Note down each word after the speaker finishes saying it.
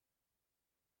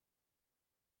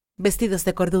Vestidos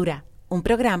de Cordura, un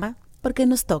programa porque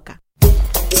nos toca.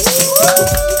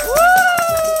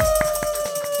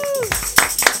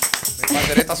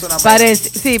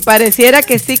 Sí, pareciera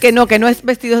que sí, que no es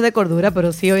vestidos de cordura,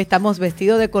 pero sí, hoy estamos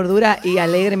vestidos de cordura y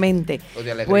alegremente.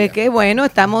 Pues que bueno,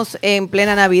 estamos en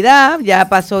plena Navidad, ya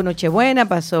pasó Nochebuena,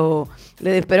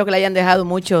 espero que le hayan dejado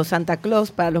mucho Santa Claus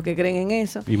para los que creen en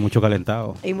eso. Y mucho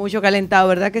calentado.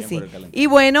 ¿Verdad que sí? Y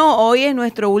bueno, hoy es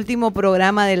nuestro último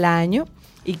programa del año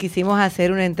y quisimos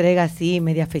hacer una entrega así,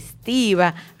 media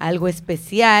festiva, algo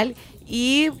especial.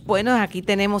 Y bueno, aquí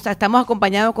estamos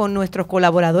acompañados con nuestros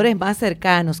colaboradores más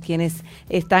cercanos, quienes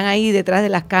están ahí detrás de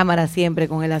las cámaras siempre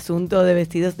con el asunto de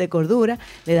Vestidos de Cordura.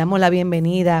 Le damos la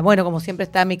bienvenida. Bueno, como siempre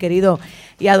está mi querido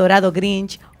y adorado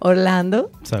Grinch, Orlando.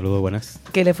 Saludos, buenas.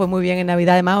 Que le fue muy bien en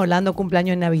Navidad. Además, Orlando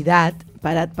cumpleaños en Navidad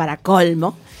para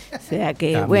colmo. O sea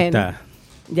que, bueno,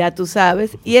 ya tú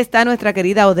sabes. Y está nuestra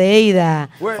querida Odeida.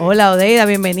 Hola, Odeida,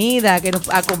 bienvenida, que nos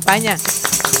acompaña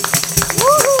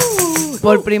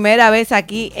por primera vez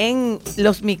aquí en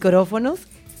los micrófonos.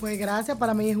 Pues gracias,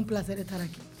 para mí es un placer estar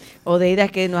aquí. Odeida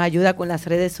es que nos ayuda con las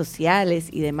redes sociales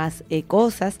y demás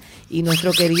cosas. Y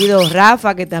nuestro querido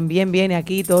Rafa, que también viene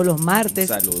aquí todos los martes.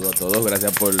 Saludos a todos,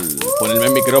 gracias por ponerme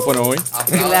el micrófono hoy.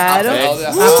 Claro,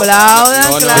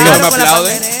 aplaudan. No me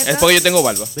aplauden, es porque yo tengo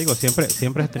barba. Digo, siempre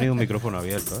has tenido un micrófono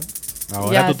abierto, ¿eh?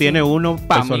 Ahora ya, tú tienes uno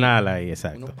personal ahí,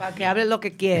 exacto. Para que hable lo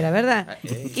que quiera, ¿verdad?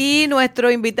 Y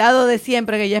nuestro invitado de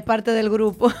siempre, que ya es parte del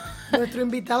grupo. Nuestro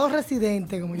invitado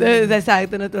residente, como yo digo.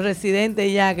 Exacto, nuestro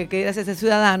residente ya, que quiere hacerse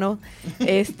ciudadano,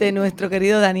 nuestro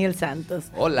querido Daniel Santos.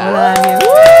 Hola Daniel.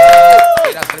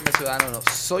 Quiero hacerme ciudadano, no,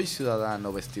 soy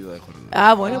ciudadano vestido de cordura.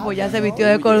 Ah, bueno, pues ya se vistió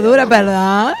de cordura,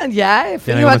 ¿verdad? Ya, es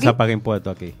fijo aquí. Tiene que pagar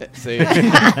impuestos aquí. Sí.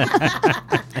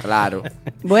 Claro.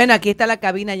 Bueno, aquí está la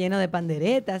cabina llena de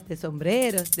panderetas, de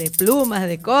sombreros, de plumas,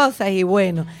 de cosas. Y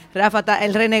bueno, Rafa,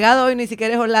 el renegado hoy ni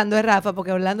siquiera es Orlando, es Rafa,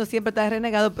 porque Orlando siempre está de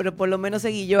renegado, pero por lo menos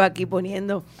seguí yo aquí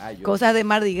poniendo cosas de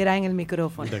Mardi Gras en el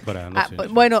micrófono. Decorando, sí.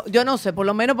 Bueno, yo no sé, por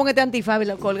lo menos póngete antifaz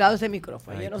colgado ese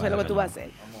micrófono. Yo no sé lo que tú vas a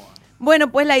hacer.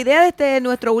 Bueno, pues la idea de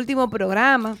nuestro último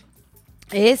programa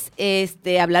es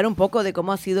hablar un poco de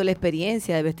cómo ha sido la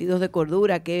experiencia de Vestidos de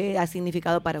Cordura, qué ha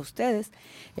significado para ustedes.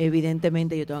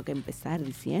 Evidentemente yo tengo que empezar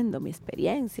diciendo mi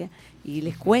experiencia y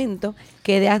les cuento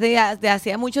que desde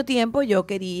hacía mucho tiempo yo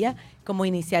quería como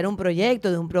iniciar un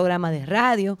proyecto de un programa de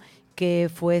radio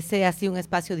que fuese así un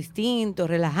espacio distinto,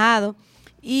 relajado.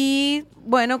 Y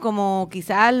bueno, como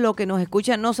quizás lo que nos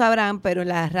escuchan no sabrán, pero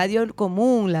la radio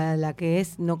común, la que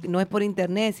es no es por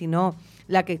internet, sino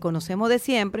la que conocemos de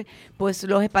siempre, pues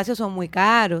los espacios son muy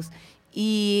caros.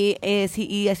 Y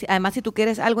además si tú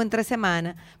quieres algo entre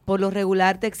semana, por lo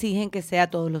regular te exigen que sea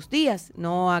todos los días,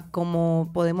 no como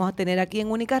podemos tener aquí en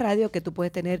Única Radio, que tú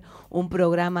puedes tener un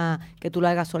programa que tú lo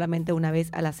hagas solamente una vez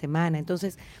a la semana.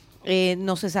 Entonces,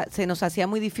 se nos hacía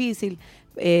muy difícil,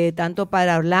 tanto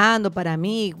para Orlando, para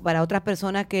mí, para otras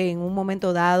personas que en un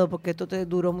momento dado, porque esto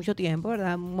duró mucho tiempo,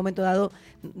 ¿verdad? En un momento dado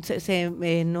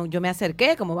yo me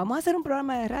acerqué, como vamos a hacer un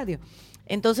programa de radio.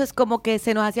 Entonces, como que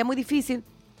se nos hacía muy difícil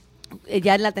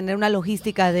ya tener una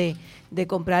logística de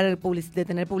comprar, de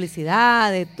tener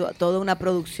publicidad, de toda una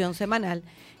producción semanal.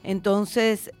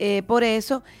 Entonces, por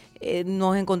eso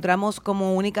nos encontramos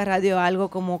como Única Radio algo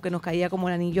como que nos caía como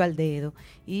el anillo al dedo.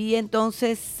 Y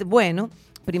entonces, bueno,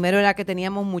 primero era que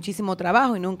teníamos muchísimo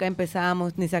trabajo y nunca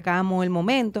empezábamos ni sacábamos el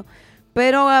momento.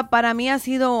 Pero para mí ha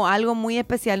sido algo muy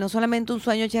especial, no solamente un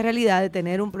sueño hecho realidad de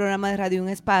tener un programa de radio, un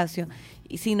espacio,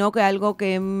 sino que algo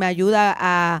que me ayuda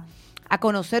a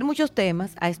conocer muchos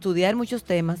temas, a estudiar muchos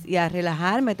temas y a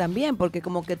relajarme también, porque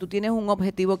como que tú tienes un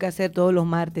objetivo que hacer todos los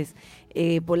martes,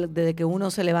 desde que uno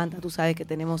se levanta, tú sabes que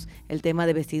tenemos el tema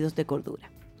de Vestidos de Cordura.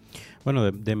 Bueno,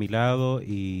 de mi lado,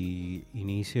 y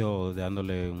inicio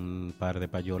dándole un par de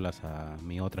payolas a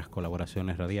mis otras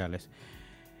colaboraciones radiales,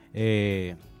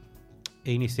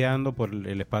 iniciando por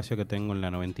el espacio que tengo en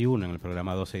la 91, en el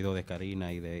programa 12 y 2 de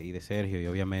Karina y de Sergio, y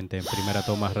obviamente en Primera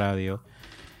Toma Radio,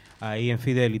 ahí en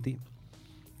Fidelity.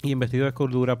 Y en Vestido de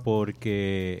Cordura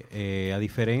porque, a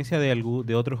diferencia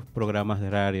de otros programas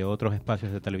de radio, otros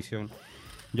espacios de televisión,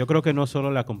 yo creo que no solo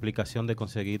la complicación de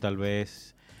conseguir tal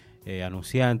vez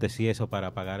anunciantes y eso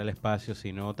para pagar el espacio,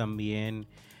 sino también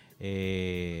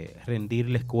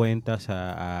rendirles cuentas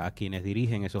a quienes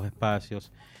dirigen esos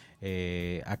espacios,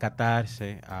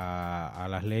 acatarse a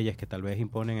las leyes que tal vez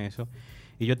imponen eso.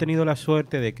 Y yo he tenido la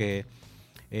suerte de que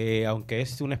aunque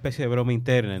es una especie de broma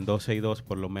interna en 12 y 2,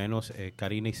 por lo menos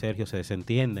Karina y Sergio se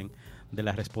desentienden de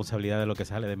la responsabilidad de lo que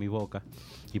sale de mi boca,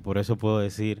 y por eso puedo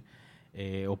decir,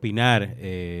 opinar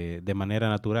de manera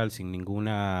natural, sin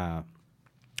ninguna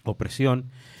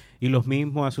opresión. Y lo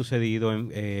mismo ha sucedido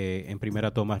en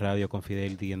Primera Toma Radio con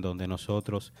Fidelity, en donde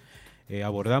nosotros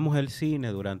abordamos el cine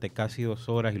durante casi 2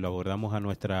 horas y lo abordamos a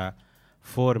nuestra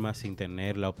forma, sin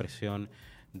tener la opresión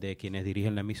de quienes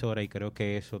dirigen la emisora, y creo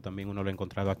que eso también uno lo ha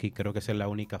encontrado aquí. Creo que esa es la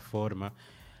única forma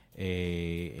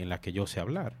en la que yo sé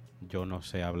hablar. Yo no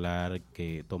sé hablar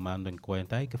que tomando en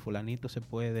cuenta que fulanito se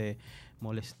puede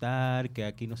molestar, que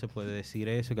aquí no se puede decir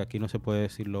eso, que aquí no se puede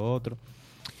decir lo otro.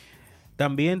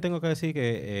 También tengo que decir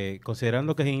que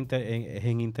considerando que es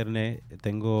en internet,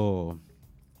 tengo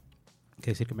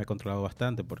que decir que me he controlado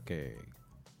bastante, porque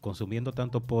consumiendo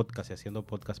tanto podcast y haciendo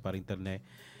podcast para internet,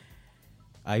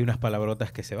 hay unas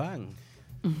palabrotas que se van.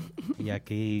 Y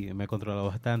aquí me he controlado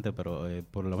bastante, pero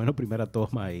por lo menos Primera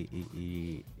Toma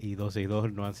y 12 y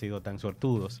 2 no han sido tan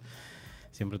sortudos.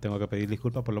 Siempre tengo que pedir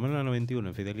disculpas, por lo menos en la 91,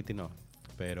 en Fidelity no.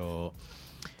 Pero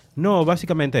no,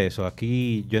 básicamente eso.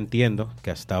 Aquí yo entiendo que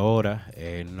hasta ahora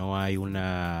no hay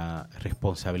una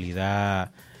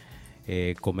responsabilidad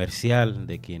comercial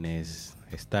de quienes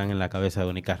están en la cabeza de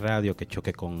Única Radio que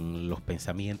choque con los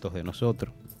pensamientos de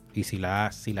nosotros. Y si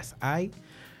las hay,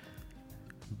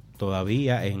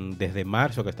 todavía desde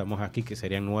marzo que estamos aquí, que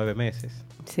serían 9 meses.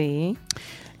 Sí.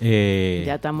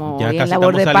 Ya estamos ya hoy casi en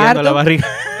labor de estamos saliendo parto. la barriga.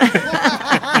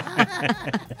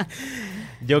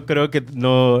 Yo creo que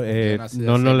no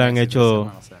nos la han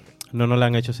hecho, no nos la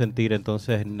han hecho sentir.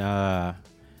 Entonces nada,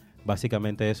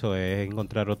 básicamente eso es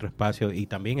encontrar otro espacio y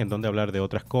también en donde hablar de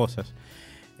otras cosas,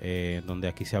 donde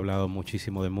aquí se ha hablado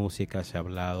muchísimo de música, se ha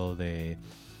hablado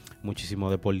muchísimo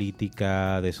de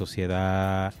política, de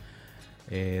sociedad,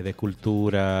 de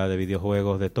cultura, de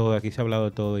videojuegos, de todo. Aquí se ha hablado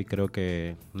de todo y creo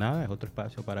que nada, es otro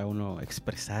espacio para uno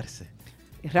expresarse.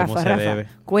 Rafa,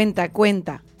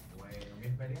 cuenta.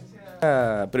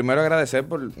 Primero agradecer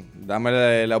por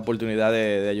darme la oportunidad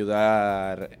de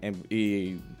ayudar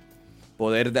y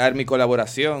poder dar mi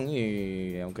colaboración,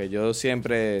 y aunque yo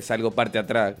siempre salgo parte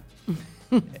atrás,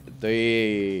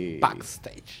 estoy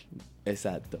backstage.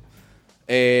 Exacto.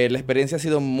 La experiencia ha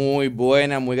sido muy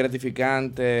buena, muy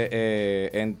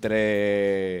gratificante,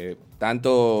 entre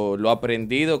tanto lo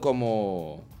aprendido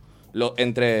como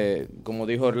como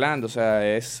dijo Orlando, o sea,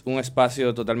 es un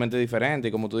espacio totalmente diferente,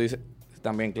 y como tú dices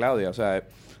también, Claudia, o sea,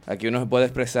 aquí uno se puede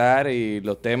expresar y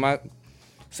los temas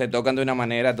se tocan de una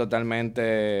manera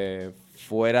totalmente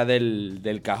fuera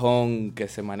del cajón que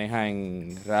se maneja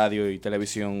en radio y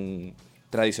televisión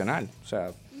tradicional. O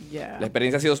sea, la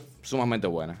experiencia ha sido sumamente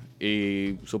buena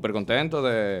y súper contento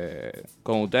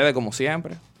con ustedes como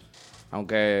siempre.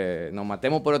 Aunque nos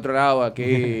matemos por otro lado,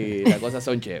 aquí las cosas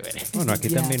son chéveres. Bueno, aquí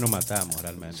también nos matamos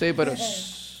realmente. Sí,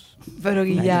 pero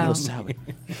Guillao,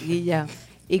 Guillao.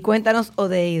 Y cuéntanos,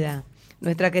 Odeida,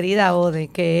 nuestra querida Ode,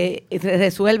 que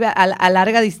resuelve a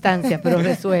larga distancia, pero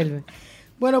resuelve.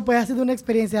 Bueno, pues ha sido una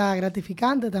experiencia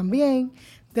gratificante también.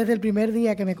 Desde el primer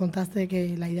día que me contaste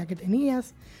que la idea que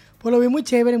tenías, pues lo vi muy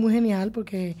chévere, muy genial,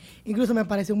 porque incluso me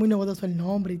pareció muy novedoso el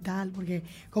nombre y tal, porque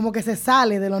como que se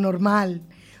sale de lo normal.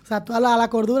 O sea, tú a la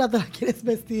cordura te la quieres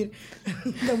vestir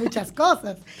de muchas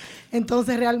cosas.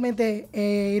 Entonces, realmente,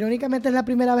 irónicamente es la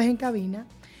primera vez en cabina,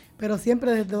 pero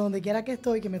siempre desde donde quiera que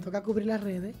estoy, que me toca cubrir las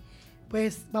redes,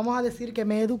 pues vamos a decir que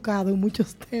me he educado en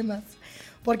muchos temas,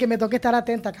 porque me toca estar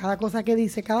atenta a cada cosa que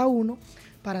dice cada uno,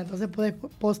 para entonces poder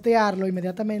postearlo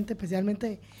inmediatamente,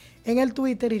 especialmente en el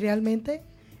Twitter, y realmente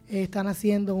están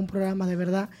haciendo un programa de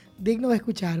verdad digno de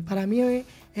escuchar. Para mí es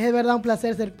de verdad un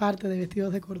placer ser parte de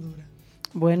Vestidos de Cordura.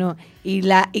 Bueno, y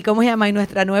 ¿cómo se llama? Y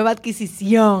nuestra nueva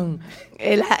adquisición,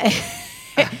 el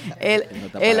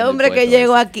hombre que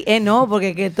llegó aquí, no,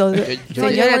 porque que todo,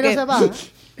 señora, que no se va.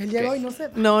 Él llegó y no se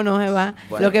va. No se va.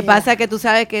 Bueno, lo que pasa es que tú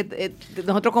sabes que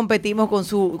nosotros competimos con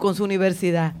su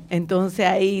universidad, entonces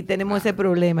ahí tenemos ese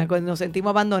problema, cuando nos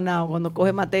sentimos abandonados, cuando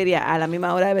coge materia a la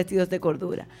misma hora de Vestidos de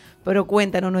Cordura. Pero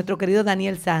cuéntanos, nuestro querido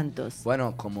Daniel Santos.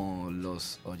 Bueno, como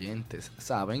los oyentes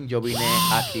saben, yo vine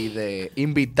aquí de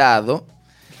invitado.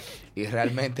 Y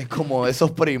realmente como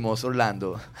esos primos,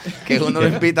 Orlando, que uno lo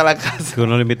invita a la casa. Que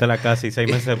uno lo invita a la casa y 6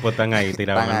 meses después están ahí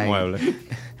tirados en el mueble.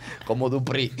 Como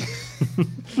Dupri.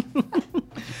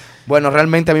 Bueno,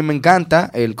 realmente a mí me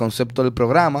encanta el concepto del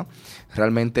programa.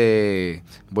 Realmente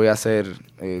voy a ser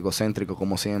egocéntrico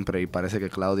como siempre, y parece que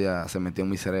Claudia se metió en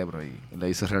mi cerebro y lo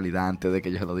hizo realidad antes de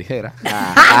que yo lo dijera.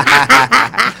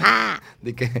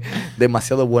 De que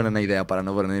demasiado buena una idea para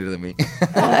no venir de mí.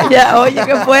 Oye,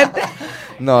 qué fuerte.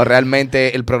 No,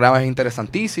 realmente el programa es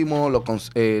interesantísimo,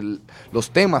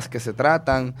 los temas que se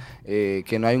tratan,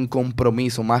 que no hay un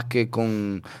compromiso más que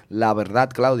con la verdad,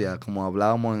 Claudia, como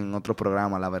hablábamos en otro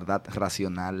programa, la verdad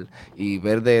racional, y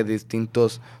ver de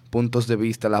distintos puntos de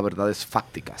vista las verdades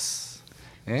fácticas,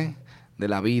 de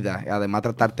la vida, además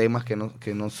tratar temas que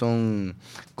no son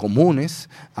comunes,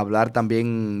 hablar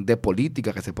también de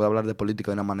política, que se puede hablar de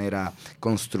política de una manera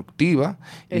constructiva.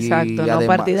 Exacto, no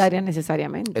partidaria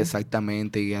necesariamente.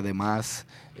 Exactamente, y además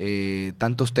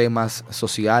tantos temas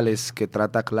sociales que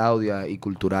trata Claudia y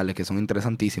culturales que son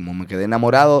interesantísimos. Me quedé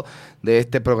enamorado de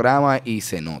este programa y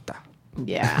se nota.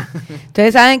 Ya.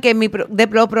 Ustedes saben que de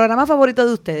los programas favoritos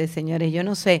de ustedes, señores, yo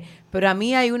no sé, pero a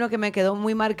mí hay uno que me quedó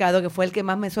muy marcado, que fue el que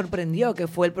más me sorprendió, que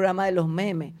fue el programa de los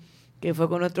memes, que fue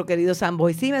con nuestro querido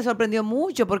Samboy. Sí, me sorprendió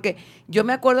mucho, porque yo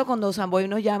me acuerdo cuando Samboy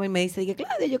nos llama y me dice,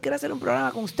 Claudia, yo quiero hacer un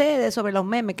programa con ustedes sobre los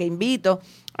memes, que invito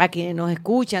a quienes nos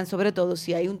escuchan, sobre todo,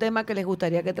 si hay un tema que les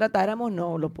gustaría que tratáramos,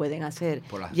 no lo pueden hacer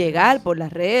llegar por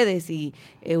las redes, y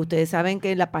ustedes saben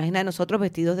que en la página de nosotros,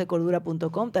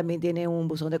 vestidosdecordura.com, también tiene un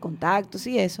buzón de contactos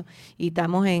y eso, y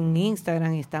estamos en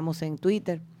Instagram, estamos en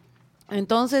Twitter.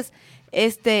 Entonces,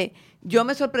 yo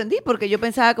me sorprendí porque yo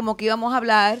pensaba como que íbamos a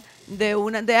hablar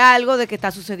de algo de que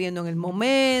está sucediendo en el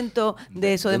momento,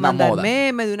 de eso de mandar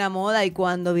memes, de una moda, y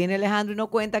cuando viene Alejandro y nos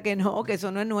cuenta que no, que eso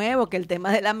no es nuevo, que el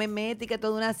tema de la memética es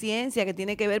toda una ciencia que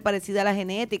tiene que ver parecida a la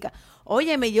genética.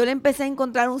 Óyeme, yo le empecé a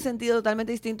encontrar un sentido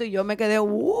totalmente distinto y yo me quedé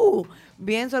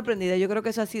bien sorprendida. Yo creo que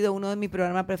eso ha sido uno de mis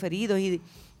programas preferidos,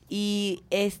 y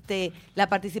la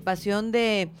participación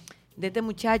de este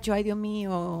muchacho, ay Dios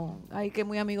mío, ay que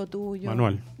muy amigo tuyo.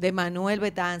 Manuel. De Manuel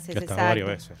Betances, que está exacto. varias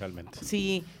veces, realmente.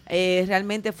 Sí,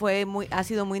 realmente ha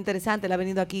sido muy interesante, él ha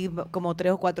venido aquí como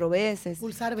 3 o 4 veces.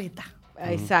 Pulsar Beta.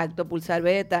 Exacto, Pulsar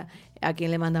Beta, a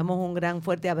quien le mandamos un gran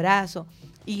fuerte abrazo.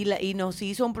 Y nos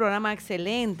hizo un programa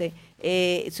excelente,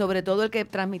 sobre todo el que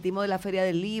transmitimos de la Feria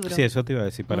del Libro. Sí, eso te iba a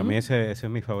decir, para mí ese es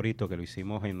mi favorito, que lo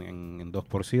hicimos en 2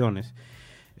 porciones.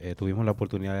 Tuvimos la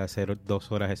oportunidad de hacer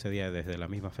 2 horas ese día desde la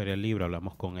misma Feria del Libro.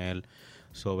 Hablamos con él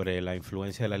sobre la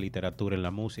influencia de la literatura en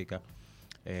la música.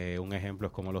 Un ejemplo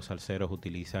es cómo los salseros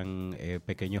utilizan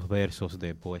pequeños versos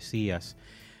de poesías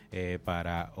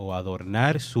para o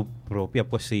adornar su propia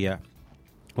poesía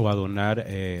o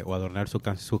adornar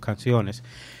sus canciones.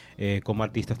 Como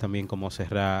artistas también, como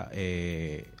Serra,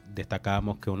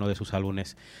 destacamos que uno de sus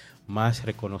álbumes más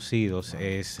reconocidos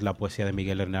es la poesía de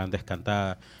Miguel Hernández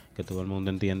cantada, que todo el mundo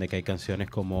entiende que hay canciones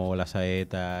como La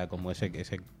Saeta, como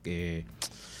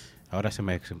ahora se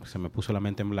me puso la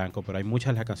mente en blanco, pero hay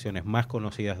muchas de las canciones más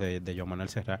conocidas de Joan Manuel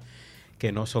Serrat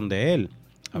que no son de él.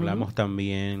 Hablamos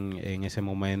también en ese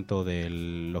momento de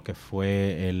lo que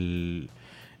fue el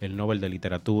Nobel de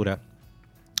Literatura.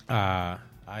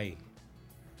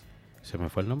 Se me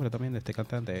fue el nombre también de este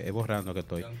cantante, borrando que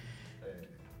estoy.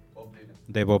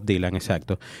 De Bob Dylan,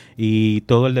 exacto. Y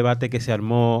todo el debate que se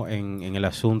armó en el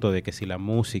asunto de que si la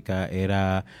música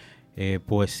era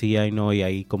poesía y no, y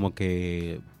ahí como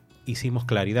que hicimos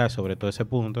claridad sobre todo ese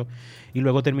punto. Y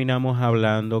luego terminamos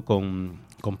hablando con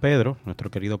Pedro, nuestro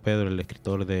querido Pedro, el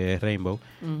escritor de Rainbow.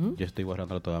 Yo estoy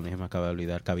borrándolo todo, a mí se me acaba de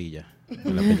olvidar Cavilla,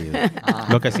 el apellido.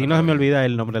 Lo que sí no se me olvida es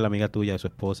el nombre de la amiga tuya, de su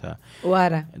esposa.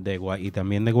 Guara. Y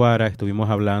también de Guara. Estuvimos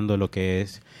hablando de lo que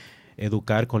es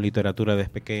educar con literatura desde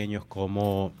pequeños,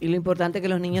 y lo importante es que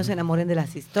los niños se enamoren de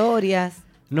las historias.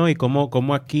 No, y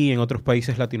cómo aquí en otros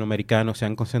países latinoamericanos se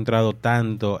han concentrado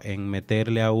tanto en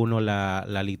meterle a uno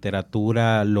la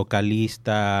literatura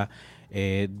localista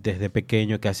desde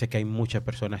pequeño, que hace que hay muchas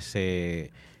personas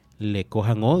le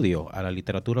cojan odio a la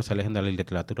literatura, se alejen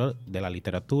de la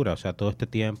literatura, o sea, todo este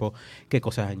tiempo, qué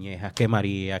cosas añejas, qué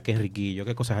María, qué Enriquillo,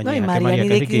 qué cosas añejas, María, qué María,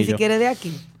 qué Enriquillo. Ni siquiera de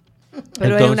aquí.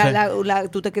 Pero entonces,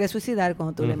 tú te quieres suicidar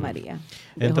cuando tú lees María.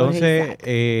 Entonces,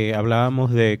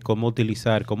 hablábamos de cómo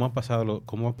utilizar, cómo han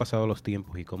pasado los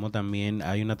tiempos y cómo también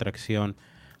hay una atracción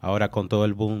ahora con todo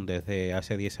el boom desde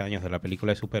hace 10 años de la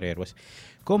película de superhéroes.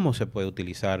 ¿Cómo se puede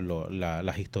utilizar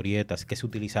las historietas que se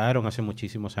utilizaron hace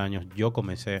muchísimos años? Yo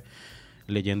comencé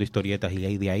leyendo historietas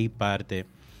y de ahí parte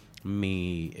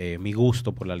mi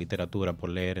gusto por la literatura, por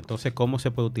leer. Entonces, ¿cómo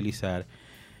se puede utilizar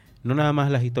no nada más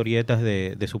las historietas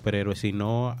de superhéroes,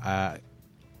 sino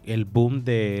el boom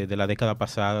de la década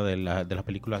pasada de las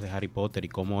películas de Harry Potter y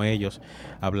cómo ellos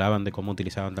hablaban de cómo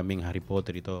utilizaban también Harry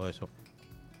Potter y todo eso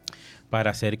para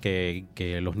hacer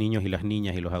que los niños y las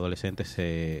niñas y los adolescentes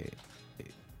se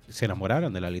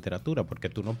enamoraran de la literatura? Porque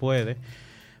tú no puedes,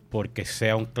 porque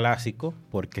sea un clásico,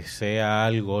 porque sea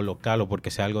algo local o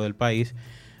porque sea algo del país,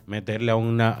 meterle a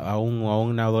un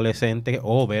adolescente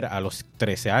over a los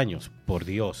 13 años, por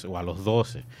Dios, o a los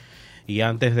 12. Y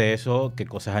antes de eso, que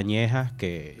cosas añejas,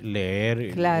 que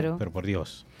leer, claro. Pero por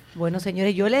Dios. Bueno,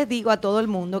 señores, yo les digo a todo el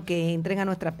mundo que entren a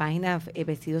nuestra página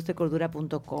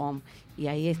vestidosdecordura.com y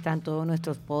ahí están todos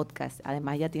nuestros podcasts.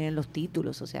 Además ya tienen los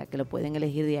títulos, o sea que lo pueden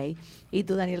elegir de ahí. Y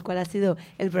tú, Daniel, ¿cuál ha sido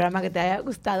el programa que te haya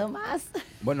gustado más?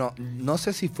 Bueno, no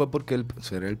sé si fue porque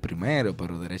seré el primero,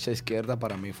 pero derecha izquierda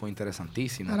para mí fue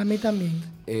interesantísimo. Para mí también.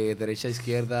 Derecha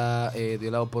izquierda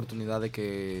dio la oportunidad de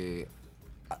que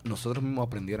nosotros mismos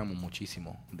aprendiéramos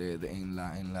muchísimo en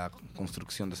la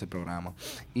construcción de ese programa.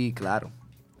 Y claro,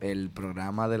 el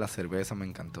programa de la cerveza me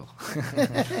encantó.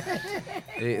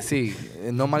 Sí,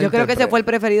 no malinterprete. Yo creo que ese fue el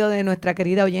preferido de nuestra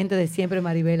querida oyente de siempre,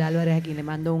 Maribel Álvarez, a quien le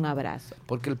mando un abrazo.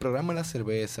 Porque el programa de la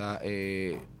cerveza,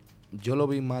 yo lo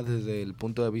vi más desde el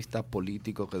punto de vista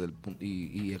político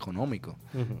y económico,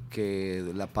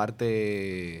 que la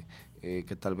parte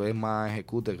que tal vez más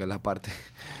ejecute, que es la parte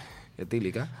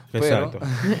etílica. Exacto.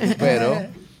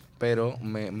 Pero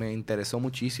me interesó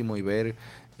muchísimo y ver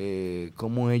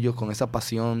cómo ellos con esa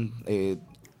pasión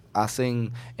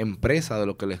hacen empresa de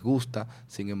lo que les gusta,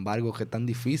 sin embargo que tan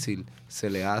difícil se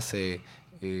le hace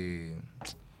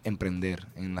emprender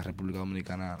en la República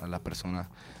Dominicana a las personas,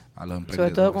 a los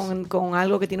emprendedores. Sobre todo con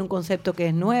algo que tiene un concepto que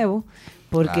es nuevo,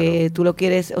 porque tú lo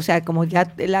quieres, o sea, como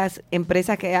ya las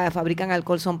empresas que fabrican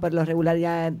alcohol son por lo regular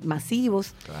ya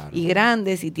masivos y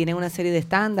grandes y tienen una serie de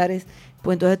estándares,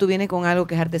 pues entonces tú vienes con algo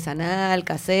que es artesanal,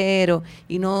 casero,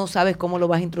 y no sabes cómo lo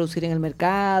vas a introducir en el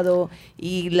mercado,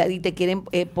 y te quieren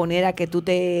poner a que tú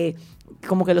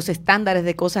como que los estándares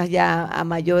de cosas ya a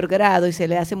mayor grado, y se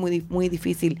le hace muy, muy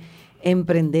difícil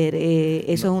emprender.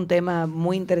 Eso es un tema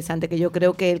muy interesante que yo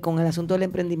creo que con el asunto del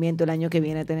emprendimiento el año que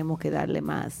viene tenemos que darle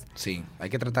más. Sí,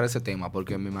 hay que tratar ese tema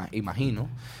porque me imagino,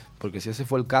 porque si ese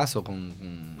fue el caso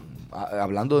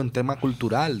hablando en tema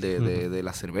cultural de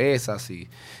las cervezas y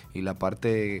la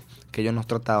parte que ellos nos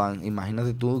trataban,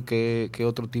 imagínate tú qué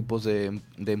otro tipo de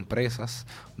empresas,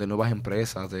 de nuevas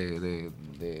empresas,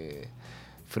 de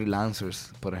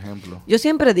freelancers, por ejemplo. Yo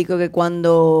siempre digo que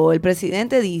cuando el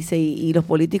presidente dice y los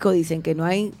políticos dicen que no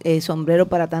hay sombrero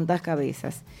para tantas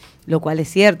cabezas, lo cual es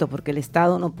cierto porque el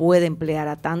Estado no puede emplear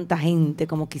a tanta gente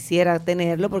como quisiera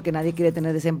tenerlo porque nadie quiere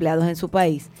tener desempleados en su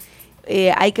país,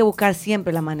 hay que buscar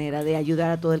siempre la manera de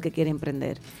ayudar a todo el que quiere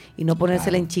emprender y no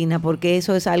ponérsela en China porque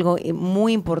eso es algo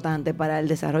muy importante para el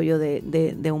desarrollo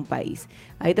de un país.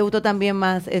 ¿Ahí te gustó también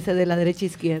más ese de la derecha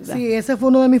izquierda? Sí, ese fue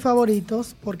uno de mis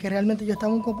favoritos porque realmente yo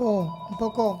estaba un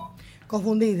poco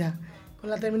confundida con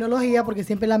la terminología porque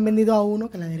siempre le han vendido a uno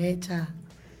que la derecha,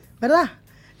 ¿verdad?,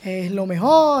 es lo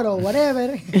mejor o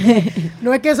whatever.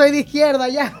 No es que soy de izquierda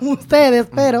ya como ustedes,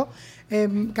 pero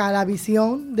cada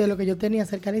visión de lo que yo tenía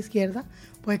acerca de la izquierda,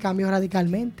 pues cambió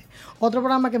radicalmente. Otro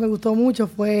programa que me gustó mucho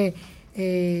fue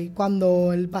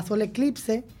cuando pasó el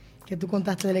eclipse, que tú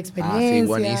contaste de la experiencia. Sí,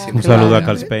 buenísimo. Un saludo a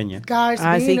Carls Peña.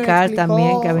 Sí, Carl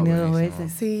también, que ha venido 2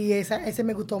 veces. Sí, ese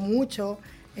me gustó mucho,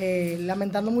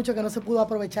 lamentando mucho que no se pudo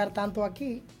aprovechar tanto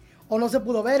aquí, o no se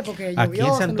pudo ver porque llovió.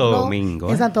 Aquí en Santo Domingo.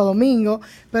 En Santo Domingo,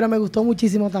 pero me gustó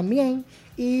muchísimo también.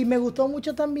 Y me gustó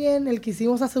mucho también el que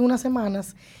hicimos hace unas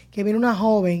semanas, que vino una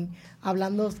joven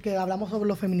que hablamos sobre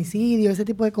los feminicidios, ese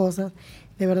tipo de cosas.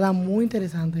 De verdad, muy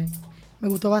interesante. Me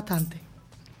gustó bastante.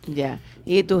 Ya.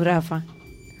 ¿Y tú, Rafa?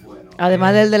 Bueno,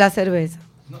 además del de la cerveza.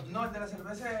 No, el de la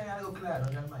cerveza es algo claro,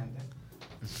 realmente.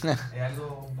 Es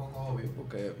algo un poco obvio,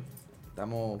 porque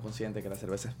estamos conscientes que la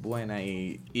cerveza es buena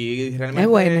y realmente es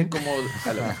buena.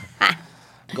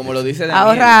 Como lo dice Daniel.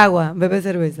 Ahorra agua, bebe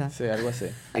cerveza. Sí, algo así.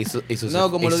 Y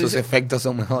sus efectos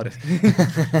son mejores.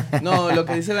 No, lo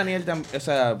que dice Daniel, o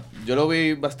sea, yo lo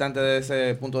vi bastante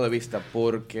desde ese punto de vista,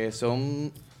 porque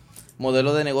son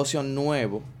modelos de negocio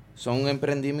nuevos, son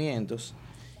emprendimientos,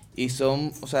 y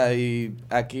y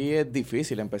aquí es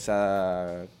difícil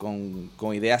empezar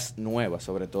con ideas nuevas,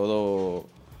 sobre todo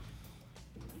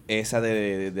esa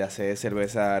de hacer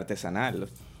cerveza artesanal.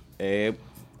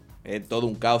 Es todo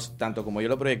un caos, tanto como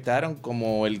ellos lo proyectaron,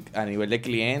 como a nivel de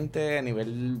cliente, a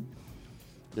nivel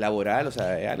laboral, o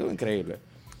sea, es algo increíble.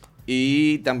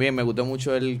 Y también me gustó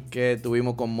mucho el que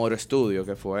tuvimos con Moro Studio,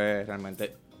 que fue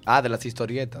realmente... de las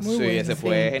historietas. Muy sí, bueno, ese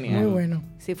fue genial. Muy bueno.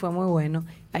 Sí, fue muy bueno.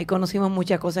 Ahí conocimos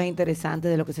muchas cosas interesantes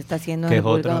de lo que se está haciendo en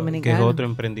República Dominicana. Que es otro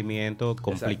emprendimiento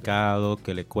complicado,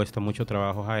 que le cuesta mucho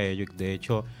trabajo a ellos. De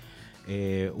hecho,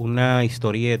 una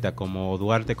historieta como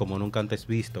Duarte, como nunca antes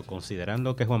visto,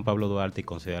 considerando que es Juan Pablo Duarte y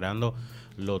considerando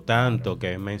lo tanto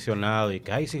que he mencionado y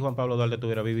que, ay, si Juan Pablo Duarte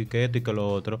tuviera vivido que esto y que lo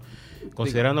otro,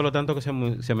 considerando lo tanto que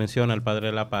se menciona al padre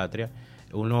de la patria,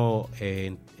 uno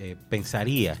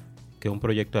pensaría que un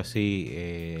proyecto así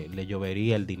le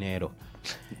llovería el dinero.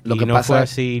 Lo y que no pasa fue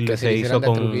así, que se si hizo de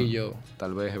con Trujillo,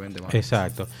 tal vez vende más.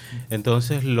 Exacto.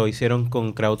 Entonces lo hicieron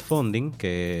con crowdfunding,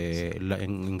 que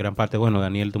en gran parte, bueno,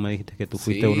 Daniel, tú me dijiste que tú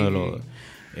fuiste uno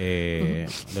de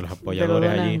los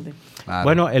apoyadores allí. Claro.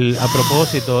 Bueno, a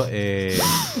propósito,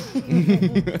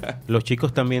 los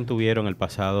chicos también tuvieron el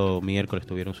pasado miércoles,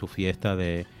 tuvieron su fiesta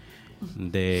de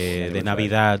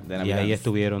Navidad, y ahí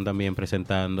estuvieron también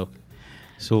presentando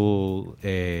sus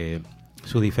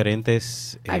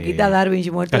diferentes aquí está Darwin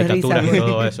muerto de risa caricaturas y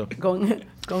todo eso.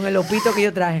 con el opito que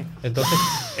yo traje. Entonces,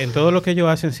 en todo lo que ellos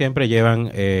hacen siempre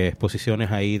llevan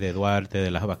exposiciones ahí de Duarte,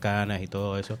 de las bacanas y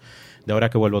todo eso. De Ahora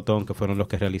que vuelvo Botón, que fueron los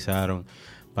que realizaron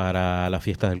para la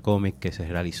fiesta del cómic que se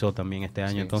realizó también este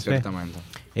año. Sí, entonces, ciertamente.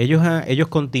 ellos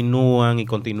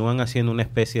continúan haciendo una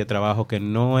especie de trabajo que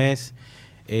no es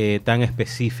tan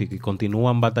específico, y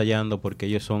continúan batallando porque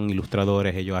ellos son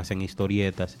ilustradores, ellos hacen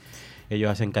historietas, ellos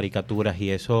hacen caricaturas,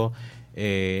 y eso,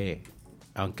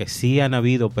 aunque sí han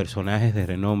habido personajes de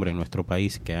renombre en nuestro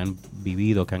país que han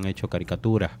vivido, que han hecho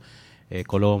caricaturas,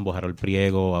 Colombo, Harold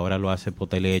Priego, ahora lo hace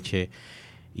Poteleche,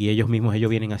 y ellos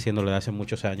vienen haciéndolo desde hace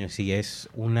muchos años, y es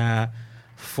una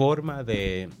forma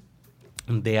de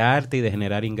arte y de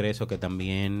generar ingresos que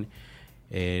también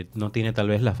no tiene tal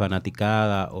vez la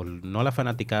fanaticada, o no la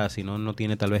fanaticada, sino no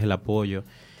tiene tal vez el apoyo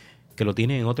que lo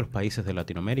tienen en otros países de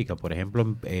Latinoamérica. Por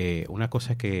ejemplo, una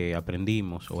cosa que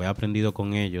aprendimos, o he aprendido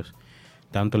con ellos,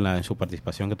 tanto en su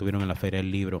participación que tuvieron en la Feria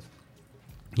del Libro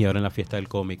y ahora en la Fiesta del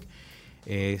Cómic,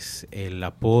 es el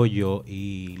apoyo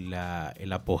y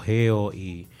el apogeo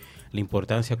y la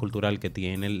importancia cultural que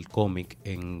tiene el cómic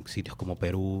en sitios como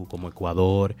Perú, como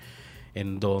Ecuador,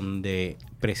 en donde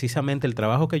precisamente el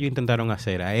trabajo que ellos intentaron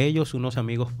hacer, a ellos, unos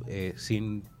amigos, si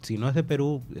no es de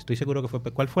Perú, estoy seguro que fue,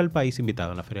 ¿cuál fue el país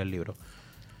invitado en la Feria del Libro?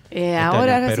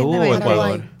 Ahora ¿Perú o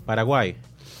Ecuador? Paraguay.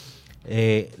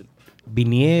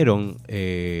 Vinieron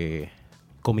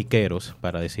comiqueros,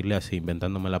 para decirle así,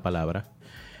 inventándome la palabra,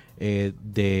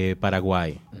 de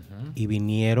Paraguay, y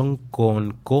vinieron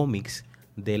con cómics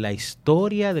de la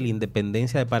historia de la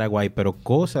independencia de Paraguay, pero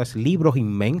libros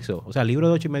inmensos, o sea,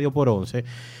 libros de 8,5 por 11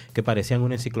 que parecían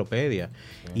una enciclopedia.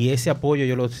 Y ese apoyo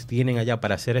ellos lo tienen allá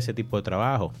para hacer ese tipo de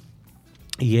trabajo.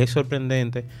 Y es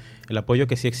sorprendente el apoyo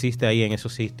que sí existe ahí en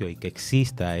esos sitios, y que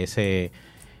exista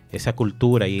esa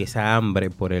cultura y esa hambre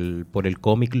por el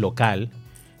cómic local,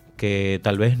 que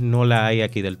tal vez no la hay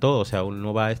aquí del todo. O sea,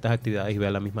 uno va a estas actividades y ve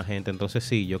a la misma gente. Entonces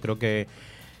sí, yo creo que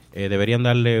deberían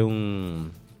darle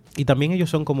y también ellos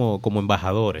son como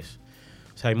embajadores.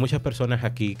 O sea, hay muchas personas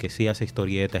aquí que sí hacen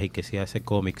historietas y que sí hacen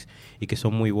cómics y que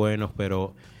son muy buenos,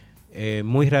 pero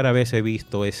muy rara vez he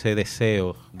visto ese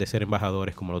deseo de ser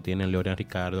embajadores como lo tienen Leonel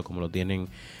Ricardo, como lo tienen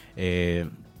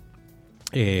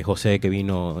José, que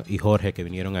vino, y Jorge, que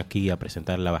vinieron aquí a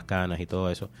presentar las bacanas y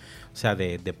todo eso. O sea,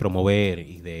 de promover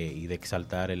y de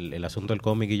exaltar el asunto del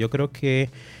cómic. Y yo creo que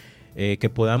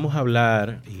podamos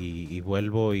hablar, y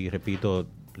vuelvo y repito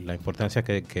la importancia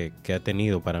que ha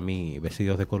tenido para mí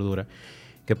Vestidos de Cordura,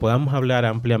 que podamos hablar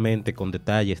ampliamente con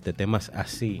detalles de temas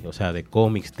así, o sea, de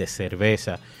cómics, de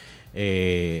cerveza,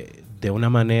 de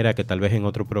una manera que tal vez en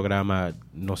otro programa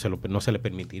no se le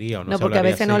permitiría. No, porque a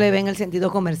veces no le ven el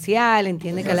sentido comercial,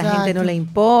 entienden que a la gente no le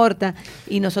importa.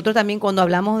 Y nosotros también, cuando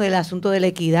hablamos del asunto de la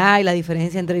equidad y la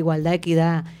diferencia entre igualdad,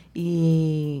 equidad,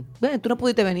 y bueno, tú no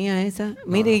pudiste venir a esa.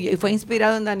 Mire, y fue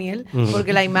inspirado en Daniel,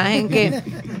 porque la imagen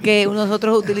que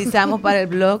nosotros utilizamos para el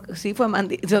blog, sí,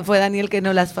 fue Daniel que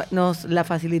nos la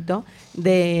facilitó,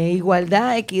 de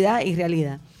igualdad, equidad y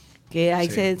realidad. Que ahí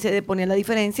se ponía la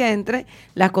diferencia entre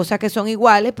las cosas que son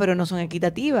iguales pero no son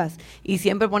equitativas. Y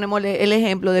siempre ponemos el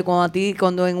ejemplo de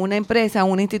cuando en una empresa,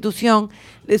 una institución,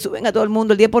 le suben a todo el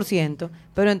mundo el 10%,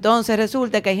 pero entonces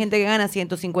resulta que hay gente que gana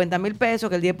 150,000 pesos,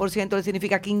 que el 10% le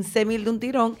significa 15,000 de un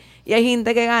tirón, y hay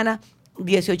gente que gana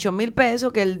 18,000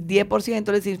 pesos, que el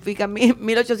 10% le significa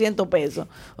 1,800 pesos.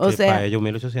 O sea, para ellos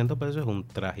 1,800 pesos es un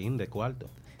trajín de cuarto.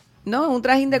 No, es un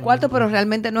trajín de cuarto, pero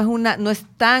realmente no es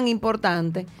tan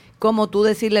importante como tú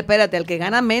decirle, espérate, al que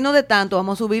gana menos de tanto,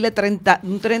 vamos a subirle un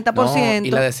 30%. No, y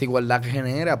la desigualdad que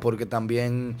genera, porque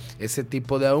también ese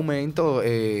tipo de aumento,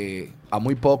 a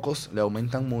muy pocos le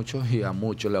aumentan mucho y a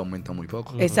muchos le aumentan muy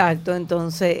poco. Exacto,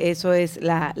 entonces eso es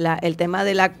el tema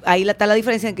ahí está la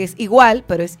diferencia en que es igual,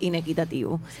 pero es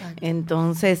inequitativo. Exacto.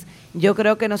 Entonces, yo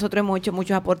creo que nosotros hemos hecho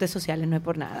muchos aportes sociales, no es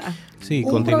por nada. Sí,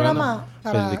 un continuando. Programa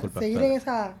para seguir en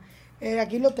esa...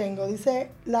 aquí lo tengo, dice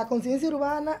la conciencia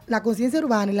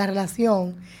urbana y la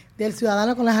relación del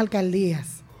ciudadano con las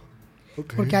alcaldías.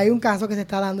 Okay. Porque hay un caso que se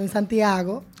está dando en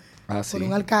Santiago por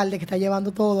un alcalde que está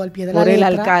llevando todo al pie de la letra. Por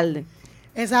el alcalde.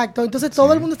 Exacto, entonces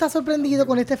todo el mundo está sorprendido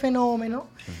con este fenómeno,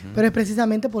 pero es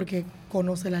precisamente porque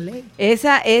conoce la ley.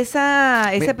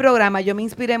 Ese programa yo me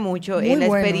inspiré mucho Muy en la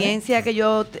bueno, experiencia que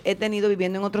yo he tenido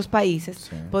viviendo en otros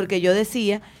países, porque yo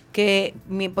decía que,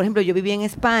 por ejemplo, yo viví en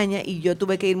España y yo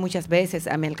tuve que ir muchas veces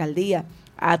a mi alcaldía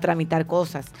a tramitar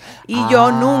cosas. Y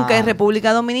yo nunca en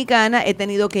República Dominicana he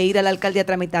tenido que ir a la alcaldía a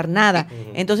tramitar nada.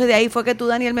 Entonces de ahí fue que tú,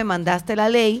 Daniel, me mandaste la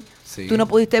ley. Sí. Tú no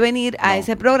pudiste venir a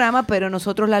ese programa, pero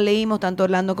nosotros la leímos, tanto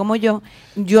Orlando como yo.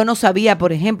 Yo no sabía,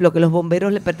 por ejemplo, que los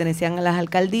bomberos le pertenecían a las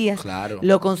alcaldías. Claro.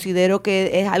 Lo considero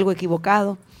que es algo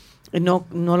equivocado. No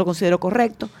lo considero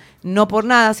correcto. No por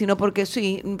nada, sino porque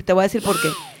sí. Te voy a decir por qué.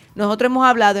 Nosotros hemos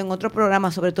hablado en otros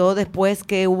programas, sobre todo después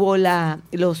que hubo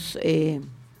los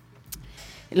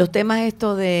temas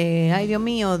estos de, ay Dios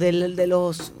mío, de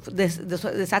los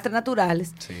desastres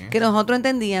naturales, que nosotros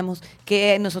entendíamos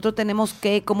que nosotros tenemos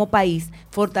que, como país,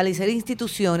 fortalecer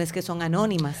instituciones que son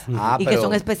anónimas y que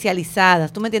son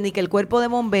especializadas. ¿Tú me entiendes? Y que el cuerpo de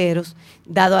bomberos,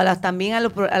 dado también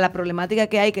a la problemática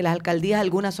que hay, que las alcaldías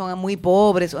algunas son muy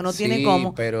pobres o no tienen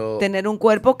cómo tener un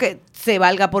cuerpo que se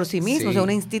valga por sí mismo, o sea,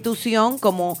 una institución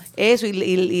como eso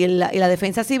y la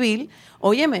defensa civil.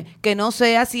 Óyeme, que no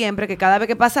sea siempre que cada vez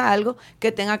que pasa algo,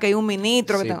 que tenga que ir un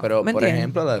ministro. Sí, pero por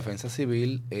ejemplo, la defensa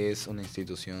civil es una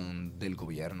institución del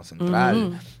gobierno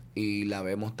central y la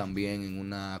vemos también en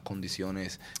unas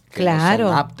condiciones que no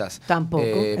son aptas. Tampoco,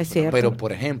 es cierto. Pero,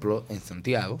 por ejemplo, en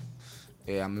Santiago,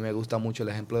 a mí me gusta mucho el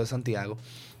ejemplo de Santiago,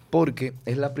 porque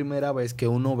es la primera vez que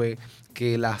uno ve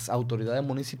que las autoridades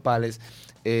municipales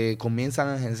comienzan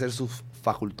a ejercer sus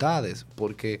facultades,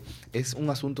 porque es un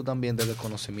asunto también de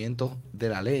desconocimiento de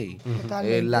la ley.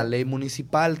 La ley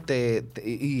municipal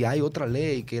y hay otra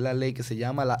ley, que es la ley que se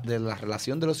llama de la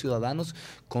relación de los ciudadanos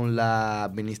con la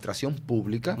administración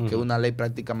pública, que es una ley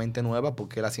prácticamente nueva,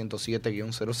 porque es la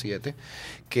 107-07,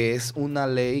 que es una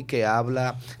ley que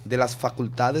habla de las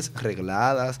facultades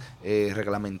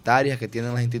reglamentarias que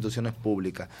tienen las instituciones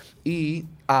públicas, y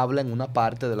habla en una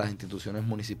parte de las instituciones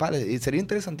municipales. Y sería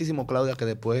interesantísimo, Claudia, que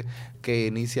después que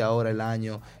inicie ahora el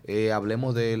año,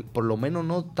 hablemos de, por lo menos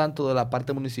no tanto de la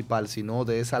parte municipal, sino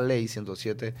de esa ley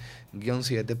 107-7,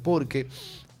 porque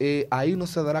ahí uno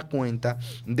se dará cuenta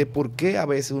de por qué a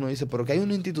veces uno dice, pero que hay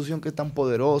una institución que es tan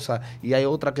poderosa y hay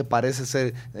otra que parece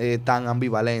ser tan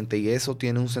ambivalente, y eso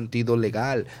tiene un sentido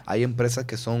legal. Hay empresas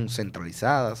que son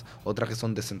centralizadas, otras que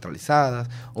son descentralizadas,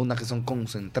 unas que son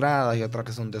concentradas y otras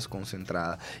que son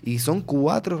desconcentradas. Y son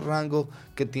 4 rangos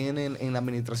que tienen en la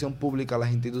administración pública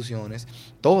las instituciones,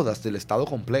 todas del Estado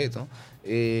completo,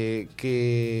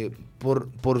 que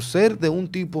por ser de un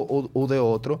tipo o de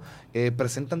otro,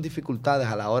 presentan dificultades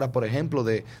a la hora, por ejemplo,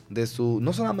 de su,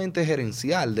 no solamente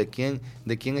gerencial, de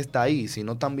quién está ahí,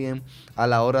 sino también a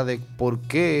la hora de por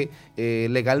qué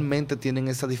legalmente tienen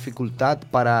esa dificultad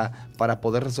para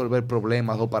poder resolver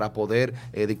problemas o para poder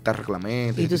dictar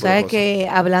reglamentos. Y tú sabes que,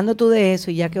 hablando tú de eso,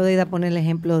 y ya que Odeida pone el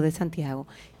ejemplo de Santiago,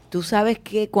 tú sabes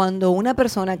que cuando una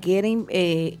persona quiere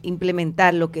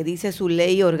implementar lo que dice su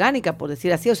ley orgánica, por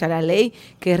decir así, o sea, la ley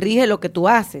que rige lo que tú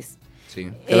haces, sí,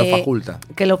 que lo faculta.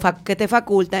 Que te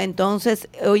faculta, entonces,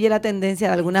 oye la tendencia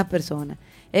de algunas personas,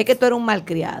 es que tú eres un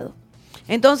malcriado.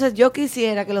 Entonces, yo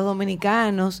quisiera que los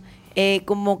dominicanos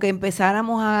como que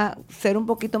empezáramos a ser un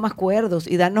poquito más cuerdos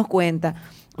y darnos cuenta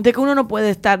de que uno no puede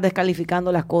estar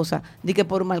descalificando las cosas, de que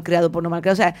por malcriado, por no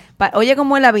malcriado. O sea, oye,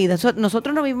 cómo es la vida.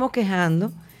 Nosotros nos vivimos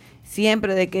quejando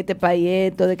siempre de que este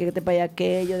país esto, de que este país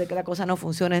aquello, de que la cosa no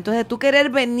funciona. Entonces, tú querer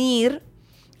venir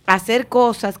a hacer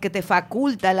cosas que te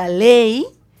faculta la ley,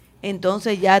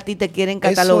 entonces ya a ti te quieren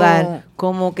catalogar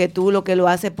como que tú lo que lo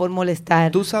haces por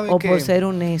molestar o por ser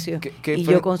un necio. Y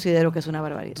yo considero que es una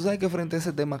barbaridad. Tú sabes que frente a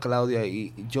ese tema, Claudia,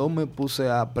 y yo me puse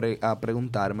a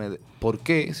preguntarme por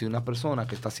qué, si una persona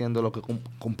que está haciendo lo que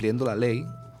cumpliendo la ley,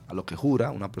 a lo que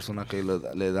jura, una persona que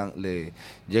le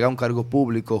llega a un cargo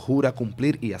público, jura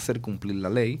cumplir y hacer cumplir la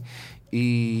ley.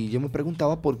 Y yo me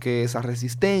preguntaba por qué esa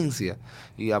resistencia,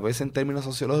 y a veces en términos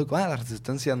sociológicos, la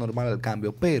resistencia normal al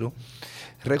cambio, pero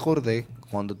recordé,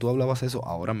 cuando tú hablabas eso,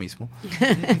 ahora mismo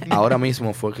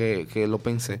fue que lo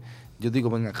pensé. Yo digo,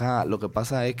 ven acá, lo que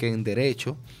pasa es que en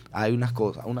derecho hay una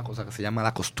cosa que se llama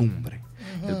la costumbre,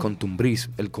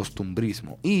 el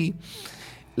costumbrismo, y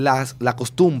la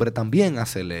costumbre también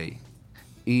hace ley.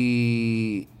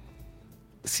 Y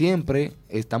siempre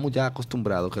estamos ya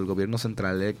acostumbrados que el gobierno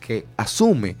central es que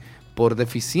asume por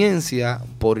deficiencia,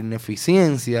 por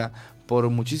ineficiencia, por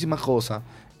muchísimas cosas,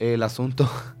 el asunto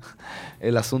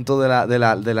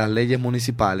de las leyes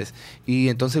municipales, y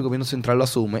entonces el gobierno central lo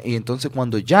asume, y entonces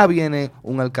cuando ya viene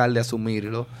un alcalde a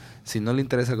asumirlo, si no le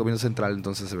interesa el gobierno central,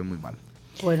 entonces se ve muy mal.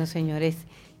 Bueno, señores,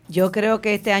 Yo creo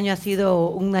que este año ha sido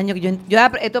un año que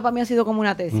esto para mí ha sido como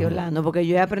una tesis, Orlando, porque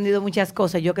yo he aprendido muchas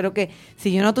cosas. Yo creo que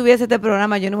si yo no tuviese este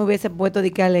programa, yo no me hubiese puesto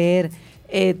de que a leer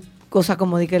cosas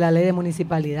como de que la ley de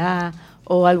municipalidad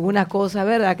o algunas cosas,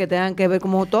 ¿verdad?, que tengan que ver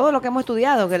como todo lo que hemos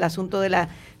estudiado, que el asunto de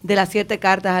las 7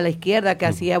 cartas a la izquierda que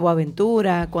hacía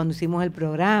Boaventura cuando hicimos el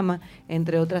programa,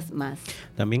 entre otras más.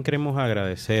 También queremos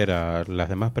agradecer a las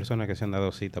demás personas que se han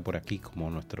dado cita por aquí, como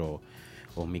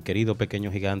mi querido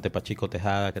pequeño gigante Pachico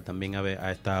Tejada, que también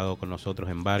ha estado con nosotros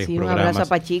en varios programas. Un abrazo a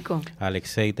Pachico. A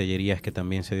Alexei Tellerías, que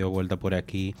también se dio vuelta por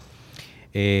aquí.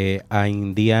 A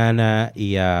Indiana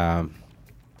y a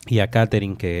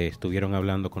Catherine, que estuvieron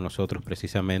hablando con nosotros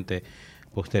precisamente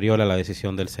posterior a la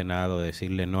decisión del Senado de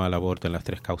decirle no al aborto en las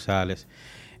 3 causales.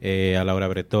 A Laura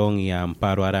Bretón y a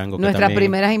Amparo Arango. Nuestras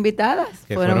primeras invitadas.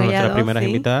 Que fueron nuestras primeras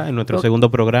invitadas en nuestro segundo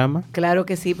programa. Claro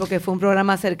que sí, porque fue un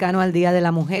programa cercano al Día de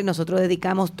la Mujer. Nosotros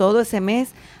dedicamos todo ese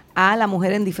mes a la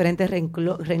mujer en diferentes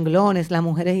renglones, las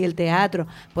mujeres y el teatro.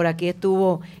 Por aquí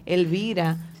estuvo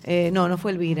Elvira. No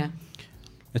fue Elvira.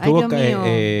 Estuvo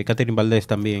Catherine Valdés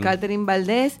también. Catherine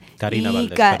Valdés. Karina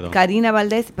Valdés, perdón. Karina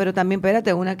Valdés, pero también,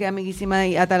 espérate, una que es amiguísima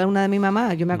y hasta una de mi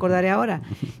mamá, yo me acordaré ahora.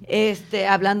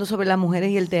 Hablando sobre las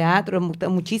mujeres y el teatro.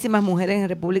 Muchísimas mujeres en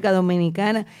República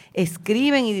Dominicana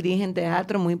escriben y dirigen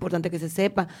teatro, muy importante que se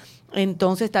sepa.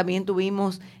 Entonces también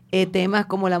tuvimos temas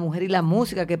como la mujer y la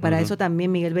música, que para eso también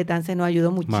Miguel Betances nos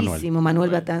ayudó muchísimo. Manuel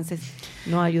Betances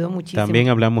nos ayudó muchísimo. También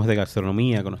hablamos de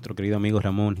gastronomía con nuestro querido amigo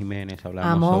Ramón Jiménez.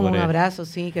 Un abrazo,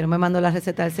 sí, que no me mandó la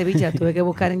receta del ceviche, la tuve que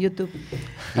buscar en YouTube.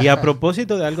 Y a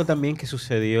propósito de algo también que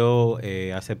sucedió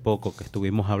hace poco, que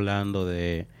estuvimos hablando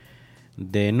de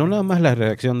no nada más la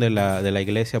reacción de la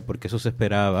iglesia, porque eso se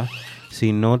esperaba,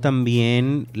 sino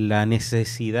también la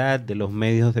necesidad de los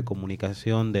medios de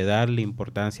comunicación de darle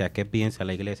importancia a qué piensa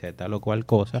la iglesia de tal o cual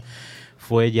cosa,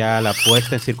 fue ya la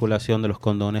puesta en circulación de los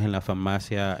condones en las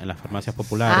farmacias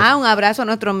populares. Un abrazo a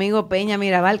nuestro amigo Peña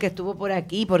Mirabal, que estuvo por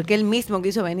aquí, porque él mismo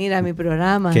quiso venir a mi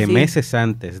programa. Que meses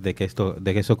antes de que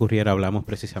eso ocurriera, hablamos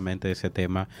precisamente de ese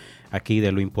tema aquí,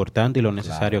 de lo importante y lo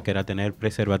necesario que era tener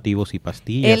preservativos y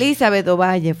pastillas. Elizabeth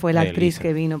Ovalle fue la actriz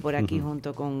que vino por aquí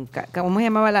junto con, ¿cómo se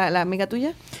llamaba la amiga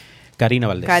tuya? Karina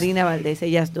Valdés. Karina Valdés,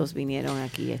 ellas dos vinieron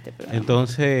aquí a este programa.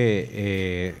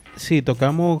 Entonces, sí,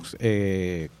 tocamos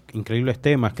increíbles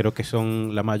temas, creo que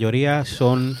la mayoría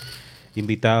son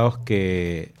invitados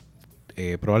que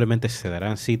probablemente se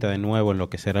darán cita de nuevo en lo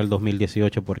que será el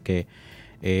 2018, porque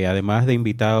además de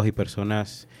invitados y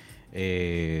personas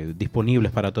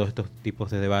disponibles para todos estos tipos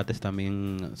de debates,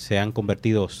 también se han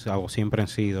convertido, o siempre han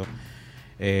sido,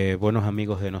 buenos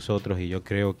amigos de nosotros, y yo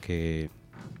creo que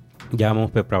ya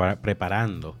vamos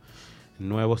preparando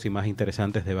nuevos y más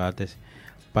interesantes debates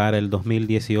para el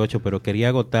 2018, pero quería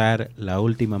agotar la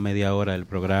última media hora del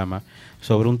programa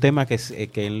sobre un tema que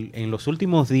en los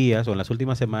últimos días o en las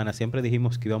últimas semanas siempre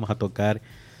dijimos que íbamos a tocar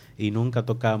y nunca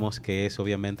tocamos, que es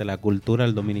obviamente la cultura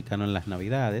del dominicano en las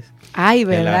Navidades. Ay,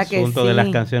 ¿verdad que sí? El asunto de las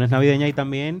canciones navideñas, y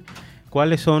también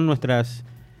cuáles son nuestras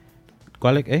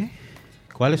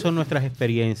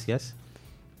experiencias.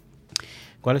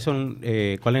 ¿Cuáles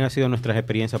han sido nuestras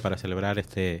experiencias para celebrar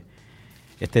este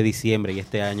diciembre y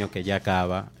este año que ya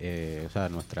acaba?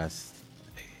 Nuestras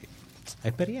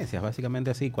experiencias,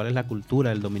 básicamente así. ¿Cuál es la cultura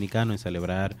del dominicano en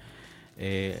celebrar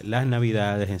las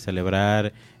Navidades, en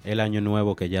celebrar el Año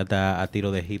Nuevo, que ya está a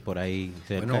tiro de hit por ahí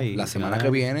cerca? Bueno, la semana que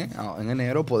viene, en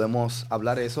enero, podemos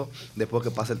hablar eso después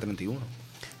que pase el 31.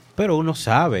 Pero uno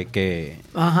sabe que...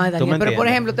 Ajá, Daniel, pero por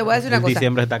ejemplo, te voy a decir una cosa.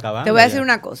 Diciembre está acabando. Te voy a decir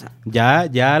una cosa. Ya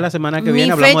la semana que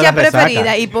viene hablamos de la resaca. Mi fecha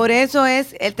preferida, y por eso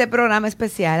es este programa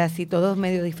especial, así todos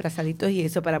medio disfrazaditos y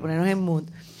eso, para ponernos en mood.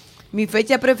 Mi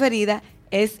fecha preferida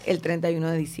es el 31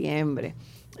 de diciembre.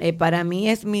 Para mí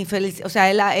es mi felicidad, o sea,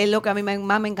 es lo que a mí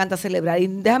más me encanta celebrar. Y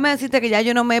déjame decirte que ya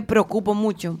yo no me preocupo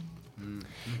mucho,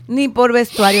 ni por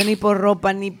vestuario, ni por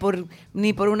ropa, ni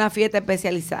por una fiesta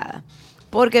especializada.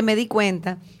 Porque me di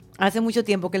cuenta hace mucho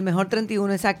tiempo que el mejor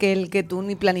 31 es aquel que tú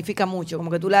ni planificas mucho,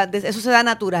 como que eso se da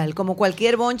natural, como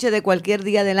cualquier bonche de cualquier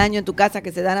día del año en tu casa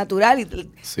que se da natural, y te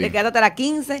quedaste hasta las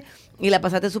 15 y la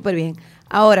pasaste súper bien.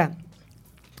 Ahora,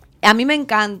 a mí me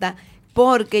encanta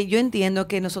porque yo entiendo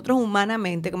que nosotros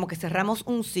humanamente como que cerramos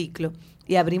un ciclo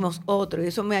y abrimos otro, y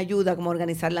eso me ayuda como a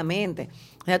organizar la mente.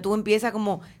 O sea, tú empiezas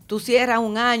como, tú cierras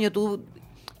un año,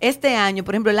 este año,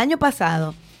 por ejemplo, el año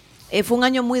pasado, fue un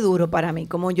año muy duro para mí,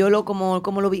 como yo lo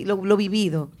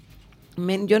vivido.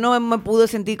 Yo no me pude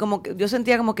sentir yo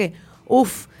sentía como que,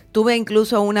 tuve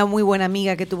incluso una muy buena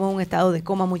amiga que tuvo un estado de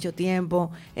coma mucho tiempo,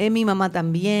 mi mamá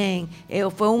también,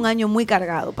 fue un año muy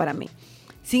cargado para mí.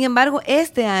 Sin embargo,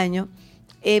 este año,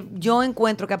 yo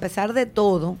encuentro que a pesar de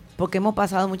todo, porque hemos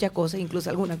pasado muchas cosas, incluso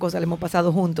algunas cosas le hemos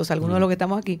pasado juntos, algunos de los que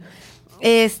estamos aquí.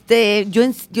 Yo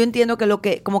entiendo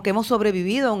que como que hemos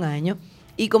sobrevivido a un año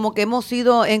y como que hemos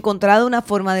encontrado una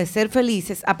forma de ser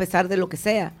felices a pesar de lo que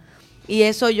sea. Y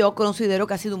eso yo considero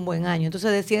que ha sido un buen año.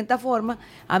 Entonces, de cierta forma,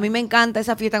 a mí me encanta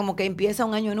esa fiesta como que empieza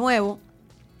un año nuevo,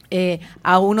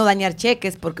 a uno dañar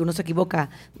cheques porque uno se equivoca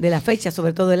de la fecha,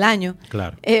 sobre todo el año.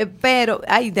 Claro. Pero,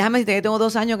 déjame decirte que tengo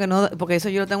 2 años que no, porque eso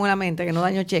yo lo tengo en la mente, que no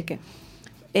daño cheques.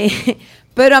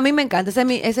 Pero a mí me encanta, esa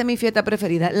es mi fiesta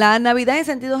preferida. La Navidad en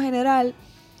sentido general,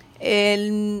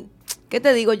 ¿qué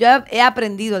te digo? Yo he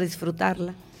aprendido a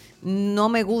disfrutarla. No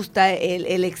me gusta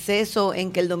el exceso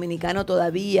en que el dominicano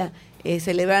todavía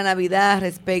celebra Navidad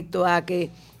respecto a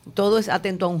que todo es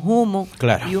atento a un humo,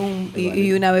 claro,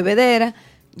 y una bebedera.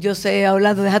 Yo sé,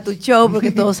 Orlando, deja tu show, porque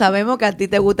todos sabemos que a ti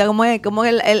te gusta, ¿cómo es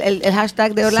el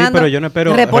hashtag de Orlando? Sí, pero yo no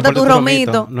espero. Reporta tu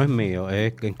romito. No es mío,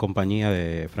 es en compañía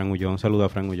de Fran Ullón. Un saludo a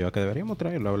Fran Ullón, que deberíamos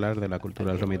traerlo a hablar de la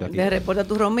cultura del romito aquí. De reporta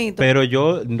tu romito. Pero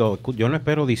yo no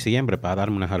espero diciembre para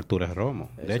darme unas alturas de romo.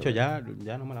 De hecho, ya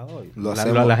no me la doy.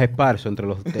 Las esparzo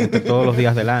entre todos los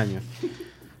días del año.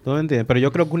 ¿Tú me entiendes? Pero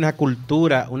yo creo que una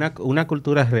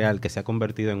cultura real que se ha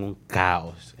convertido en un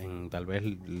caos en tal vez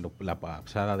la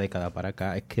pasada década para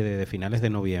acá es que desde finales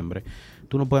de noviembre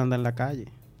tú no puedes andar en la calle.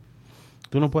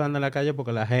 Tú no puedes andar en la calle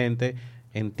porque la gente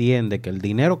entiende que el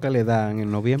dinero que le dan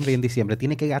en noviembre y en diciembre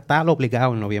tiene que gastarlo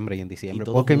obligado en noviembre y en diciembre.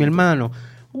 Porque mi hermano,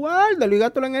 guárdalo y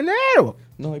gástalo en enero.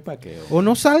 No, ¿y para qué? O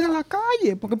no salga a la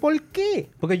calle. ¿Por qué?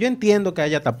 Porque yo entiendo que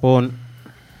haya tapón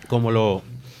como lo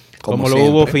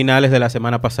hubo finales de la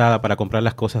semana pasada para comprar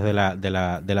las cosas de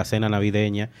la cena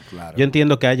navideña. Claro. Yo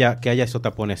entiendo que haya esos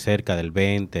tapones cerca del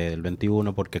 20, del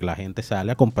 21, porque la gente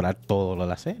sale a comprar todo lo de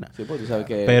la cena. Sí, pues tú sabes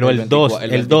que pero el 2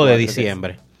 de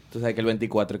diciembre. Tú sabes que el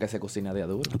 24 es que se cocina de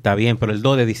aduro. Está bien, pero el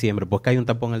 2 de diciembre, ¿por qué hay un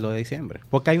tapón el 2 de diciembre?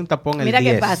 ¿Por qué hay un tapón el 10?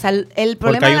 Mira qué pasa, el problema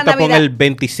porque hay de un la tapón Navidad, el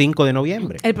 25 de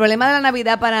noviembre. El problema de la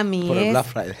Navidad para mí Por el es Black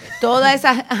Friday. toda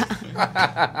esa...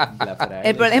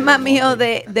 El problema mío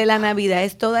de la Navidad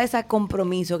es toda ese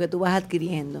compromiso que tú vas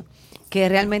adquiriendo, que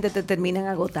realmente te terminan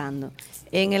agotando.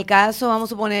 En el caso, vamos a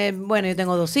suponer, bueno, yo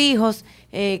tengo 2 hijos,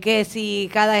 que si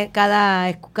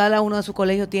cada uno de sus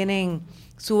colegios tienen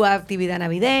su actividad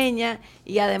navideña,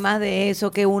 y además de eso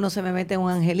que uno se me mete en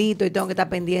un angelito y tengo que estar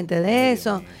pendiente de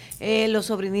eso, los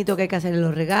sobrinitos que hay que hacerle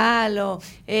los regalos,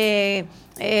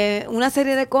 una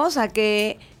serie de cosas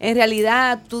que en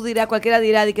realidad cualquiera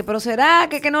dirá, pero será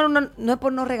que no es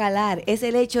por no regalar, es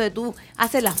el hecho de tú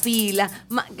hacer la fila,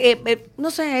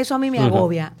 no sé, eso a mí me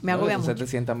agobia, mucho.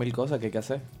 700,000 cosas que hay que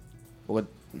hacer,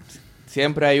 porque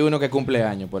siempre hay uno que cumple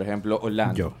años, por ejemplo,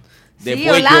 Orlando. Yo. Sí,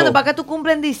 Orlando, ¿para qué tú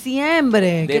cumples en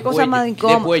diciembre? Qué cosa más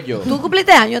incómoda. ¿Tú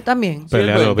cumpliste años también?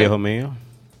 Pelea a los viejos míos.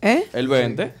 El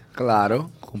 20.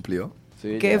 Claro, cumplió.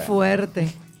 Sí, qué fuerte.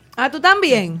 ¿Tú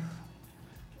también?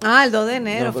 El 2 de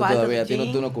enero, no, falta. Todavía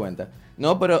tú no cuentas.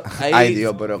 No, pero ahí... Ay,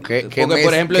 Dios, pero ¿qué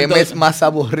por ejemplo, ¿qué mes más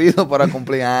aburrido para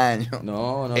cumplir años?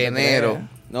 No. Enero.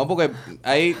 No, porque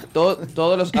ahí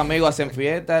todos los amigos hacen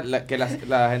fiestas, que la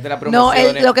gente la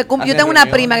promociona. No, yo tengo una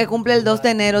prima que cumple el 2 de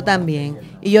enero también.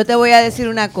 Y yo te voy a decir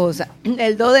una cosa.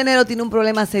 El 2 de enero tiene un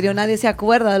problema serio. Nadie se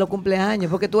acuerda de los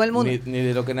cumpleaños. Porque todo el mundo... Ni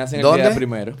de lo que nacen ¿Dónde? el día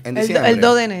primero. En diciembre. El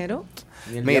 2 de enero.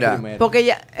 Ni el Mira, día primero. Porque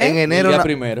ya... En enero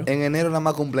primero. En enero nada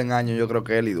más cumplen años, yo creo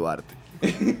que él y Duarte.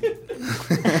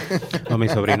 No, mi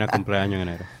sobrina cumpleaños en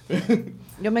enero.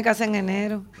 Yo me casé en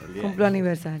enero. Cumplo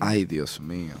aniversario. Ay, Dios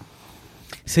mío.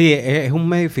 Sí, es un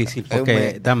mes difícil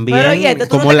porque también Pero, oye, ¿tú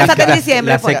como no te casaste en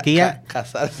diciembre, la pues? sequía,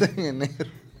 Casarse en enero.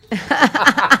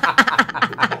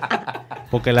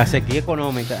 porque la sequía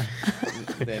económica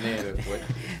De enero es fuerte.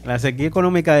 la sequía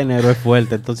económica de enero es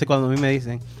fuerte. Entonces cuando a mí me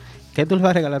dicen, ¿qué tú le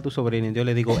vas a regalar a tu sobrina? Y yo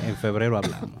le digo, en febrero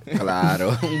hablamos.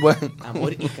 Claro, un buen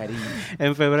Amor y cariño.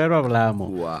 En febrero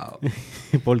hablamos. wow.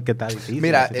 Porque está difícil.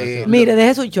 Mira, la situación. Mire,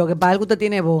 deje su choque. Para algo usted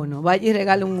tiene bono. Vaya y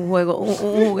regale un juego, un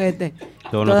juguete.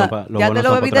 Los bonos son pa- los ¿Ya bonos te lo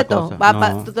son pa' bebiste otra todo? cosa.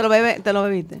 No. ¿Tú te lo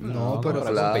bebiste? No, pero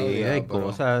para Claudia, comida y pero-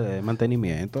 cosas de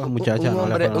mantenimiento. Muchachas, un no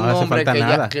hombre, le un hace hombre falta que,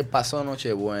 nada. que pasó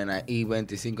Nochebuena y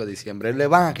 25 de diciembre, le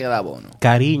van a quedar bonos.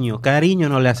 Cariño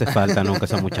no le hace falta nunca a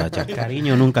esa muchacha.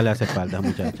 Cariño nunca le hace falta a esa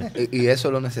muchacha. Y eso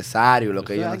es lo necesario, lo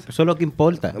que ellos Eso es lo que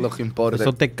importa. lo que importa. Eso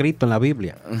está escrito en la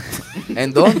Biblia.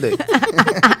 ¿En dónde?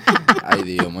 Ay,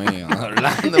 Dios mío.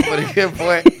 Orlando, ¿por qué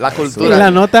fue? La cultura. En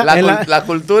la nota- la, en cul- la- la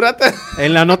cultura te...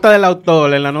 En la nota del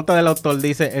autor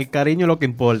dice, el cariño es lo que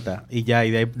importa. Y ya,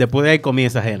 y después de ahí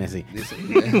comienza Génesis. Dice,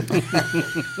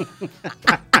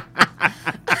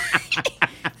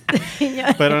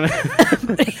 Pero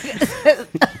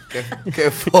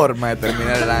 ¿Qué forma de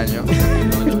terminar el año?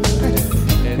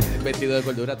 Es vestido de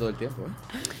cordura todo el tiempo.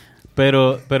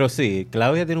 Pero sí,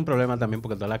 Claudia tiene un problema también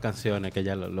porque todas las canciones que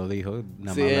ella lo dijo,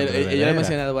 nada Sí, más hablan de ella lo ha bebedera.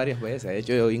 mencionado varias veces. De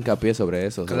hecho, yo hincapié sobre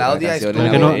eso. sobre Claudia las canciones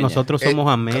Porque navideñas. nosotros somos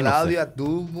amenos. Claudia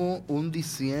tuvo un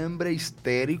diciembre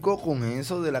histérico con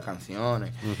eso de las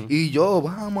canciones. Y yo,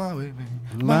 vamos a beber.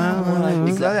 Vamos a beber.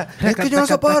 Y Claudia, es que yo no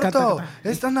soporto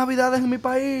estas navidades en mi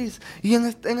país. Y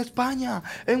en España,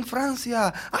 en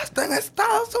Francia, hasta en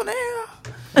Estados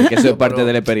Unidos. Es que eso es parte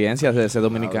de la experiencia de ser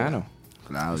dominicano.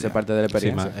 Claudia. Eso es parte de la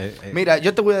experiencia. Mira,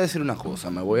 yo te voy a decir una cosa,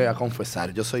 me voy a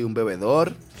confesar. Yo soy un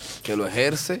bebedor que lo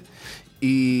ejerce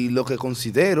y lo que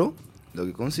considero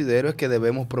es que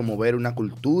debemos promover una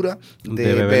cultura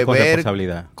de beber con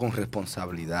responsabilidad. Con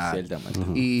responsabilidad. Ciertamente.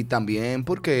 Y también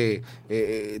porque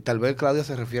tal vez Claudia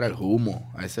se refiere al humo,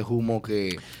 a ese humo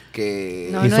que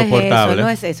No, Insoportable. no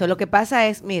es eso. Lo que pasa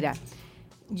es, mira,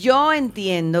 yo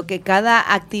entiendo que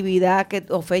cada actividad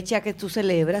o fecha que tú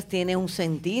celebras tiene un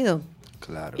sentido.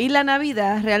 Claro. Y la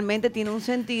Navidad realmente tiene un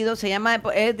sentido, se llama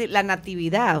la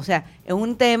natividad, o sea, es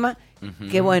un tema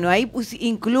que bueno, ahí pues,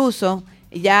 incluso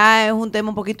ya es un tema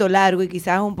un poquito largo y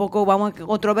quizás un poco, vamos,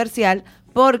 controversial,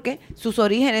 porque sus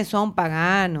orígenes son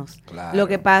paganos. Claro. Lo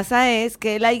que pasa es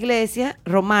que la iglesia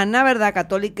romana, ¿verdad?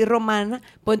 Católica y romana,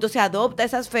 pues entonces adopta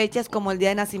esas fechas como el día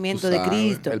de nacimiento Tú de sabes,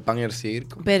 Cristo. el pan y el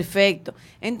circo. Perfecto.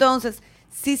 Entonces,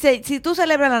 si tú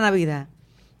celebras la Navidad,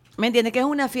 ¿me entiendes? Que es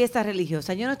una fiesta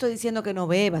religiosa. Yo no estoy diciendo que no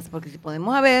bebas, porque si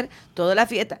podemos ver toda la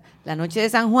fiesta, la noche de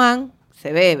San Juan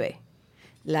se bebe,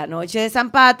 la noche de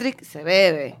San Patrick se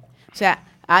bebe. O sea,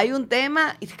 hay un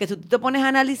tema que si tú te pones a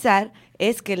analizar,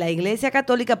 es que la Iglesia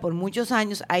Católica por muchos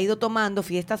años ha ido tomando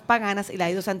fiestas paganas y la ha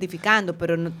ido santificando,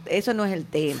 pero eso no es el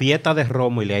tema. Fiesta de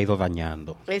romo y le ha ido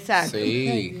dañando. Exacto.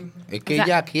 Sí, es que O sea,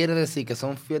 ella quiere decir que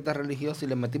son fiestas religiosas y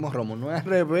le metimos romo. No es al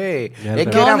revés. Ya Es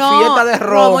no, que eran fiestas de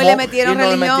romo y le metieron no le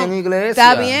religión. metían iglesia.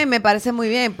 Está bien, me parece muy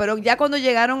bien, pero ya cuando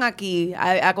llegaron aquí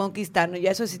a conquistarnos,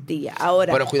 ya eso existía.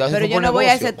 Ahora, Pero cuidado si fue yo por no voy a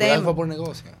negocio, ese cuidado si tema. fue por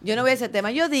negocio. Yo no voy a ese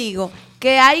tema. Yo digo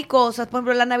que hay cosas, por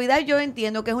ejemplo, la Navidad yo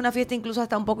entiendo que es una fiesta incluso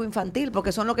hasta un poco infantil,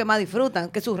 porque son los que más disfrutan,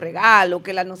 que sus regalos,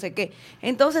 que la no sé qué.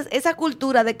 Entonces, esa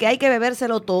cultura de que hay que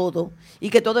bebérselo todo, y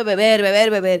que todo es beber,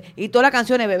 beber, beber, y toda la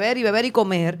canción es beber y beber y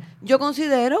comer, yo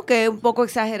considero que es un poco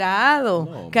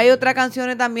exagerado, que hay otras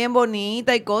canciones también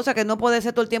bonitas y cosas, que no puede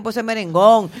ser todo el tiempo ese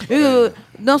merengón.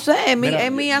 No sé, es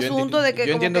mi Yo asunto de que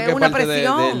yo como entiendo que que es una parte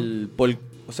presión.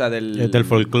 o sea, Del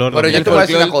folclore. Pero yo del te voy a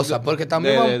decir una folclore cosa, porque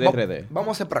también de RD.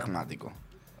 vamos a ser pragmáticos.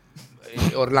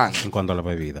 Orlando, En cuanto a la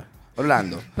bebida.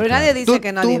 Orlando. Pero nadie dice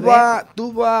que nadie tú bebe.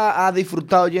 tú vas a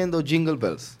disfrutar oyendo Jingle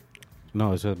Bells.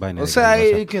 No, eso es vaina. O de sea,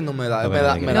 gringo, es que no me da, No, me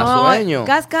da, no, me da No, sueño.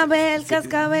 cascabel,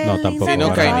 No, tampoco. Si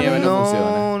no cae nieve, no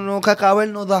funciona. No,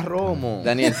 Cacabel no da romo.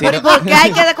 Daniel, sí, Pero ¿por qué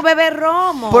hay que beber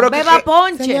romo? Pero Beba que-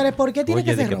 ponche. Señores, ¿por qué tiene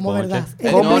Oye, que ¿de ser qué romo, ponche? verdad?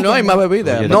 no, hay más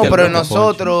bebida. Oye, No, porque pero el romo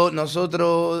nosotros,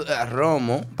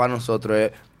 romo, para nosotros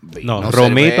es vino, No,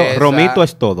 romito, cerveza. romito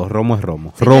es todo, romo es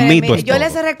romo. Señores, Romito mire, es yo todo.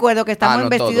 les recuerdo que estamos Ah, no, en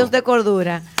vestidos todo. de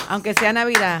cordura, aunque sea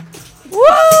Navidad.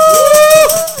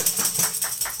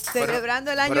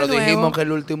 Celebrando el año Pero nuevo. dijimos que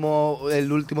el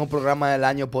último programa del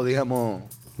año podíamos...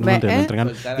 No, Ve, te- ¿eh?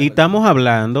 entregando. Y estamos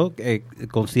hablando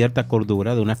con cierta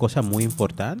cordura de una cosa muy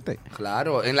importante.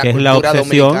 Claro, en la Que es cultura la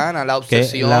obsesión, dominicana, la que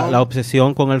obsesión. la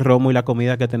obsesión con el romo y la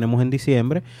comida que tenemos en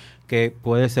diciembre, que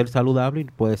puede ser saludable y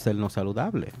puede ser no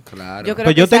saludable. Claro. Yo creo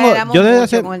Pues que yo tengo- exageramos yo desde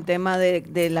mucho hace- con el tema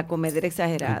de la comedera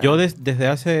exagerada. Yo desde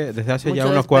hace ya Mucho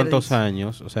unos cuantos desperdicio.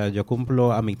 años, o sea, yo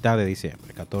cumplo a mitad de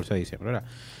diciembre, 14 de diciembre, ¿verdad?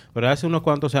 Pero hace unos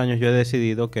cuantos años yo he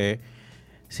decidido que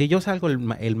si yo salgo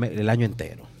el año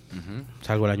entero,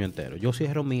 salgo el año entero, yo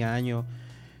cierro mi año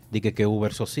de que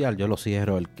Uber social, yo lo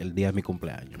cierro el día de mi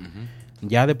cumpleaños.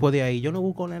 Ya después de ahí, yo no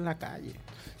busco nada en la calle.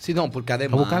 Sí, no, porque A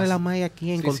además... buscarle la malla a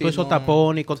quien, Sí, con sí, todos esos no,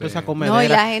 tapones y con toda sí. esa comedera. No, y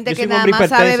la gente Yo que soy un nada hombre más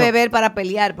sabe hipertenso. beber para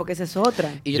pelear, porque esa es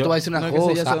otra. Y yo te voy a decir una No, que eso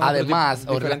ya cosa, son además,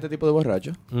 diferentes tipos de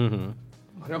borrachos. Ujú.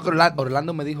 creo que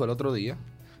Orlando me dijo el otro día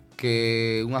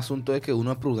que un asunto es que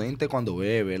uno es prudente cuando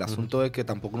bebe. El asunto es que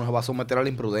tampoco uno se va a someter a la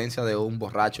imprudencia de un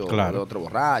borracho Claro. o de otro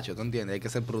borracho, ¿tú entiendes? Hay que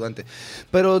ser prudente.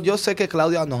 Pero yo sé que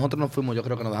Claudia, nosotros nos fuimos, yo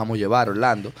creo que nos dejamos llevar,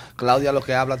 Orlando. Claudia lo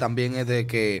que habla también es de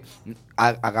que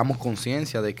hagamos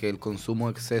conciencia de que el consumo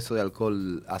exceso de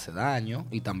alcohol hace daño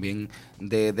y también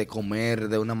de comer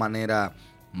de una manera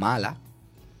mala.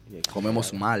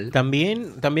 Comemos mal.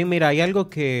 También, mira, hay algo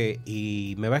que,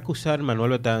 y me va a excusar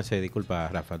Manuel Betance, disculpa,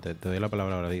 Rafa, te doy la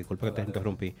palabra ahora, disculpa que te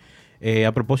interrumpí.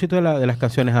 A propósito de las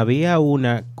canciones, había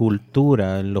una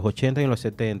cultura en los 80 y en los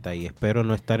 70, y espero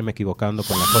no estarme equivocando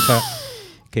con las cosas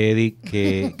que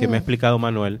me ha explicado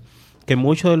Manuel, que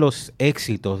muchos de los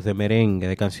éxitos de merengue,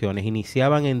 de canciones,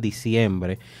 iniciaban en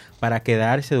diciembre para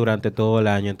quedarse durante todo el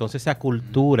año. Entonces esa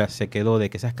cultura se quedó de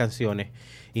que esas canciones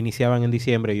iniciaban en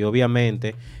diciembre y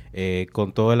obviamente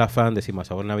con todo el afán de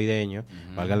sabor navideño,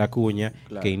 valga la cuña,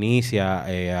 claro, que inicia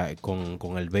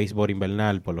con el béisbol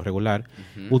invernal por lo regular,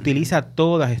 utiliza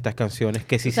todas estas canciones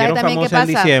que se hicieron famosas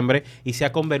en diciembre y se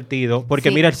ha convertido,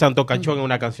 porque mira, el Santo Cachón es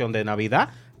una canción de Navidad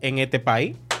en este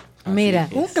país. Mira,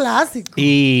 un clásico.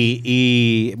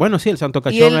 Y bueno, sí, el Santo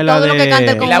Cachón es la todo de... lo que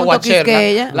canta el la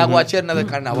guacherna. La guacherna del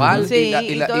carnaval. Sí,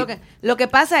 lo que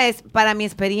pasa es, para mi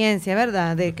experiencia,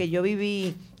 ¿verdad? De que yo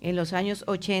viví en los años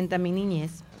 80, mi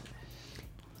niñez,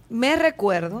 me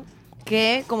recuerdo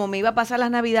que como me iba a pasar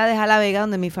las Navidades a La Vega,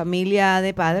 donde mi familia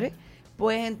de padre,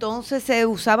 pues entonces se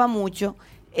usaba mucho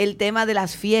el tema de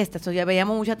las fiestas, o ya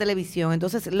veíamos mucha televisión.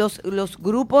 Entonces los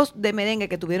grupos de merengue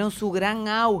que tuvieron su gran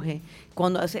auge,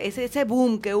 cuando ese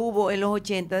boom que hubo en los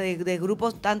 80 de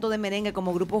grupos tanto de merengue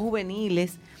como grupos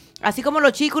juveniles, así como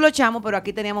los chicos y los chamos, pero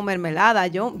aquí teníamos mermelada,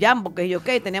 Jambo,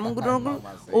 que teníamos un grupo,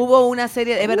 hubo una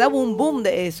serie, de verdad hubo un boom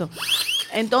de eso.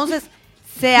 Entonces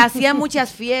se hacían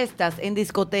muchas fiestas en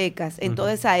discotecas en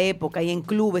toda esa época y en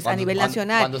clubes a nivel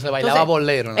nacional. Cuando se bailaba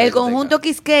bolero. El conjunto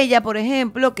Quisqueya, por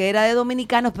ejemplo, que era de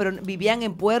dominicanos, pero vivían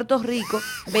en Puerto Rico,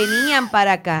 venían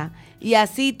para acá. Y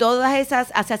así todas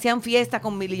esas, se hacían fiestas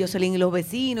con Mili Jocelyn y los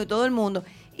vecinos y todo el mundo.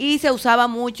 Y se usaba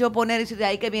mucho poner, y de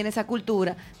ahí que viene esa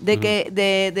cultura, de que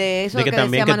de eso de que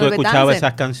también que tú escuchabas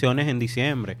esas canciones en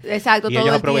diciembre. Exacto, y todo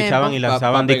ellos el aprovechaban tiempo. y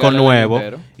lanzaban discos nuevos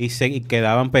y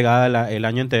quedaban pegadas el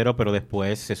año entero, pero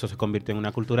después eso se convirtió en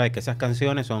una cultura de que esas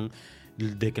canciones son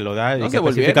de que lo da de que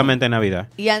específicamente en Navidad.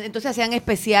 Y entonces hacían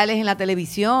especiales en la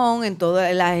televisión, en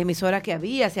todas las emisoras que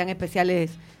había, hacían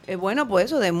especiales, bueno, pues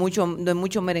eso, de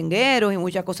muchos merengueros y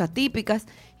muchas cosas típicas,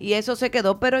 y eso se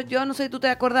quedó. Pero yo no sé si tú te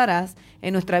acordarás,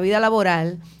 en nuestra vida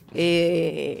laboral,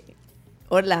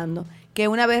 Orlando, que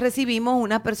una vez recibimos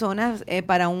unas personas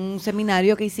para un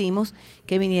seminario que hicimos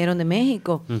que vinieron de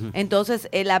México. Entonces,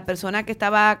 la persona que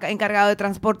estaba encargada de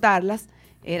transportarlas,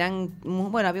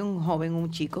 había un joven,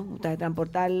 un chico, de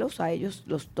transportarlos a ellos,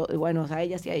 a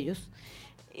ellas y a ellos,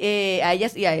 a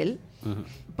ellas y a él.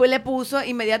 Pues le puso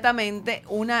inmediatamente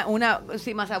una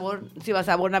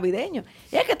sabor navideño.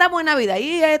 Y es que estamos en Navidad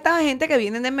y esta gente que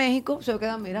viene de México se lo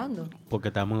quedan mirando. Porque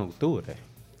estamos en octubre.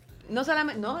 No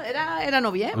solamente, era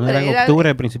noviembre. No, era en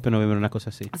octubre, principio de noviembre, una cosa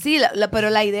así. Sí, pero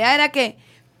la idea era que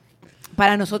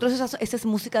para nosotros esa es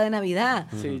música de Navidad,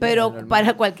 sí, pero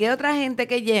para cualquier otra gente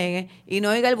que llegue y no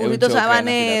oiga el burrito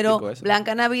sabanero,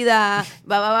 Blanca Navidad,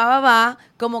 va,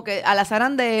 como que a las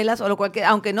arandelas o cualquier,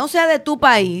 aunque no sea de tu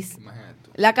país,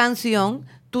 la canción,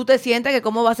 tú te sientes que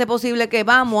cómo va a ser posible que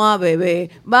vamos a beber,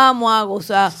 vamos a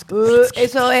gozar.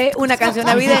 Eso es una canción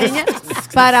navideña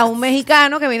para un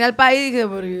mexicano que viene al país y dice,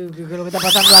 ¿qué es lo que está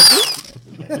pasando aquí?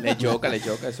 Le choca,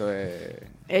 eso es...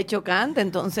 Es chocante,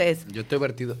 entonces. Yo estoy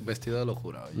vestido de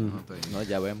locura. No,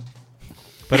 ya vemos.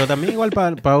 Pero también igual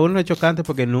para uno es chocante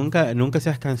porque nunca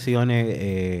esas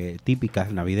canciones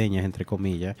típicas navideñas, entre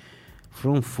comillas,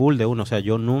 fueron full de uno. O sea,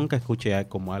 yo nunca escuché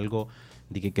como algo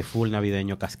de que full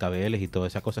navideño, cascabeles y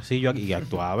todas esas cosas así. Yo y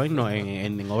actuaba en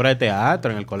obras de teatro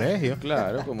en el colegio.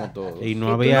 Claro, como todo. Y no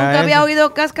 ¿Y había tú nunca había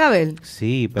oído cascabel?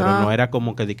 Sí, pero no era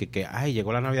como que ay,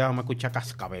 llegó la Navidad, vamos a escuchar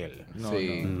cascabel.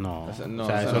 No. O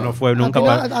sea, eso no fue nunca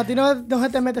a ti no se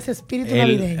te mete ese espíritu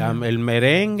navideño. El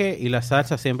merengue y la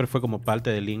salsa siempre fue como parte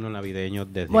del himno navideño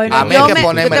desde a mí hay que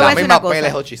ponerme la misma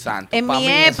pela hechizante. En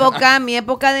mi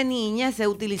época de niña se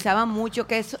utilizaba mucho,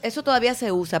 que eso todavía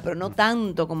se usa, pero no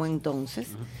tanto como entonces.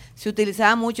 Se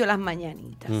utilizaba mucho las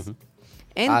mañanitas.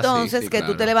 Entonces, que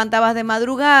tú te levantabas de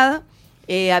madrugada,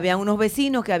 habían unos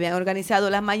vecinos que habían organizado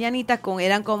las mañanitas,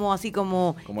 eran como así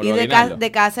como ir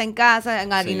de casa en casa,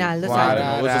 en aguinaldo.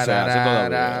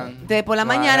 Entonces, por la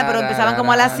mañana, pero empezaban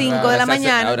como a las 5 de la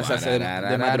mañana. Ahora se hace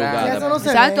de madrugada.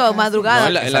 Exacto, madrugada.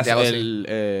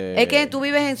 Es que tú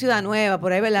vives en Ciudad Nueva,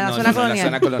 por ahí, ¿verdad? En la zona colonial.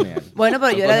 En la zona colonial. Bueno,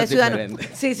 pero yo era de Ciudad Nueva.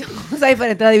 Sí, son cosas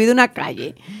diferentes, la divido una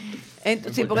calle.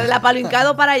 Sí, porque de la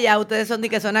Paluincado para allá ustedes son de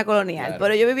que zona colonial. Claro.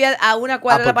 Pero yo vivía a una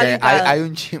cuadra de la Paluincado. Hay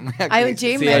un chisme aquí. Hay un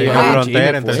chisme. Sí, hay una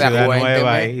frontera entre Ciudad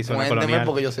Nueva y zona colonial.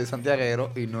 Porque yo soy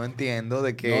santiaguero y no entiendo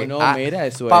de que... mira,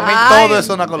 eso es... Para mí todo es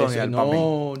zona colonial.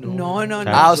 No.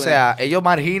 O sea, ellos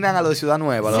marginan a lo de Ciudad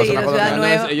Nueva. Sí, zona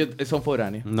colonial. Ellos son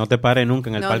foráneos. No te pares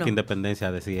nunca en el Parque Independencia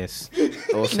a decir eso.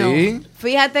 ¿O No. sí?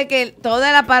 Fíjate que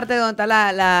toda la parte donde está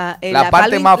La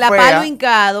parte más la fea. palo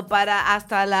hincado para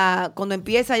hasta cuando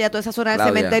empieza ya toda esa zona del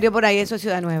Claudia, cementerio por ahí, eso es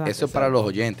Ciudad Nueva. Eso es para los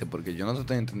oyentes, porque yo no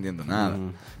estoy entendiendo nada.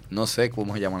 Mm. No sé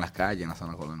cómo se llaman las calles en la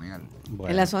zona colonial. Bueno,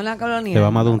 En la zona colonial. te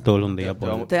vamos a dar un tour un día.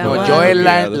 Por... Te No, vamos a yo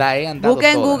dar- la he andado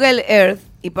Busquen toda. Google Earth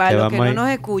y para Te los que vamos no a ir. nos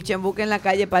escuchen, busquen la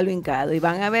calle Palo Hincado y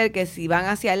van a ver que si van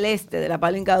hacia el este de la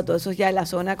Palo Hincado, todo eso ya es la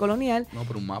zona colonial. No,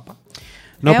 pero un mapa.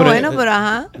 No, Bueno, pero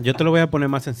ajá. Yo te lo voy a poner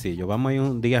más sencillo. Vamos a ir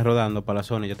un día rodando para la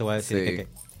zona y yo te voy a decir Sí. que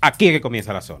aquí es que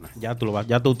comienza la zona. Ya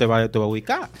tú te vas a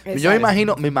ubicar. Yo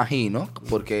me imagino,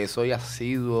 porque soy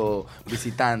asiduo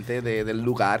visitante del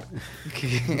lugar,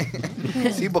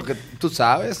 sí, porque tú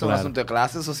sabes, son Claro. asuntos de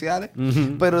clases sociales,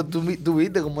 Ujú. pero tú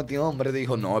viste como este hombre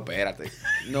dijo, no, espérate.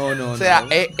 No. O sea,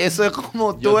 eso es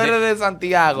como tú eres de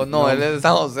Santiago, no, él es de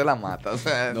San José la Mata. O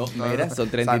sea, No, mira, son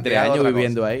 33 Santiago años otra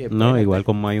viviendo cosa. ahí. No, espérate. igual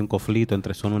como hay un conflicto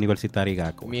entre zona universitaria y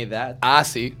Gaco. Mi edad. Ah,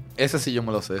 sí, ese sí yo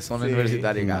me lo sé, son Sí.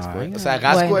 universitarios y Gasco. Ay. O sea,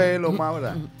 Gasco Bueno. es lo más,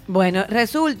 ¿verdad? Bueno,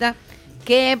 resulta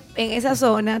que en esa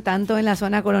zona, tanto en la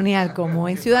zona colonial como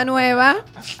en Ciudad Nueva,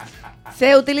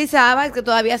 se utilizaba, que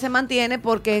todavía se mantiene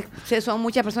porque son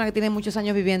muchas personas que tienen muchos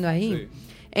años viviendo ahí.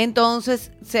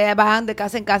 Entonces se van de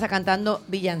casa en casa cantando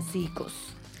villancicos.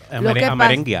 Lo que pasa-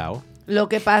 Merengueado. Lo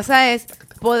que pasa es,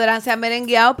 podrán ser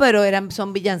merengueados, pero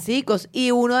son villancicos.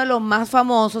 Y uno de los más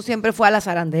famosos siempre fue a las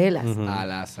arandelas. Ujú. A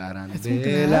la Es un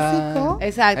zarandela. clásico.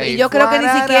 Exacto. Ey, y yo creo que ni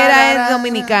siquiera es fuararara.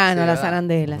 dominicano, Sí, las ¿verdad?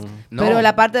 arandelas. No. Pero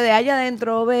la parte de allá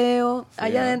adentro veo,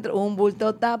 allá ¿verdad? adentro, un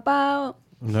bulto tapado.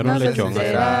 No era un sé si lechón.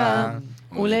 será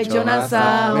un lechón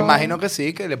asado. Me imagino que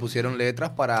sí, que le pusieron letras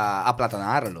para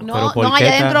aplatanarlo. No, Pero ¿por no, qué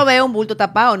allá tan- adentro veo un bulto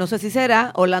tapado. No sé si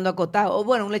será Orlando acotado. O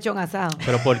bueno, un lechón asado.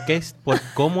 Pero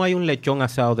 ¿cómo hay un lechón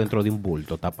asado dentro de un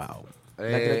bulto tapado?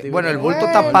 Bueno, el bulto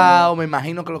tapado, me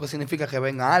imagino que lo que significa que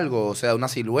ven algo, o sea, una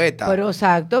silueta. Pero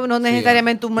exacto, no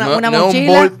necesariamente una No es un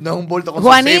mochila. no es un bulto con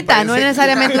Juanita, su no es zipper,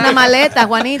 necesariamente sí. una maleta,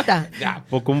 Juanita.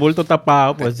 Porque un bulto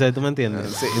tapado, pues tú me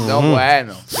entiendes. Sí, no, Ujú.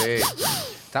 bueno, sí.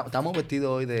 Estamos vestidos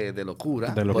hoy de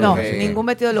locura. De locura. No, porque- ningún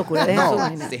vestido de locura. Dejen No. su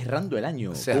vaina. Cerrando el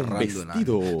año. Cerrando un el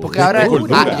vestido. Porque de ahora,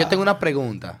 cultura. yo tengo una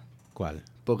pregunta. ¿Cuál?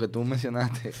 Porque tú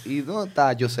mencionaste, ¿y dónde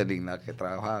está Jocelyn, la que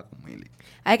trabajaba con Mili?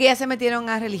 Ay, que ya se metieron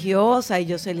a religiosa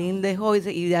y Jocelyn dejó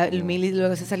y ya el Mili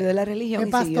luego se salió de la religión. Es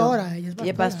y siguió. pastora, ella es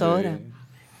Ella es pastora. pastora.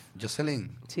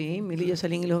 Jocelyn. Sí, Mili,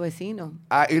 Jocelyn y los vecinos.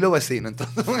 Ah, y los vecinos,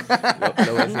 entonces.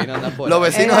 Los vecinos andan por Los ahí.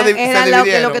 vecinos se Eran lo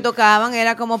dividieron. que tocaban,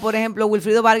 era como por ejemplo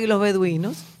Wilfrido Vargas y los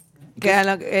beduinos, que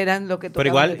eran lo que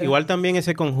tocaban. Pero igual también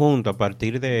ese conjunto, a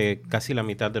partir de casi la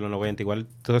mitad de los 90, igual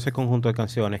todo ese conjunto de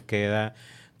canciones queda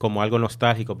como algo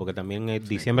nostálgico, porque también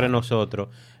Diciembre de Nosotros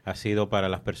ha sido para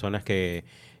las personas que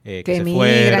se emigran,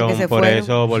 fueron, que se por fueron.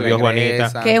 eso volvió Regresan.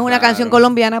 Juanita. Que es una Claro. canción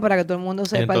colombiana para que todo el mundo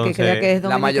sepa, Entonces, que crea que es La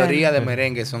dominicana. mayoría de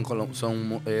merengue son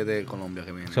de Colombia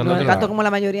que vienen. Son No de otro tanto lado. como la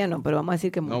mayoría, no, pero vamos a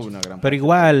decir que No, mucho. una gran Pero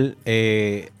igual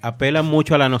apela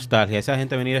mucho a la nostalgia, esa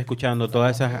gente venir escuchando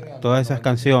todas esas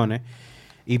canciones,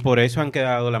 y por eso han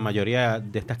quedado la mayoría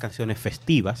de estas canciones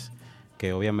festivas,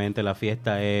 que obviamente la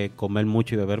fiesta es comer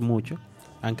mucho y beber mucho,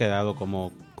 han quedado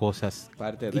como cosas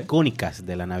parte de. icónicas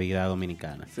de la Navidad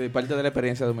dominicana. Sí, parte de la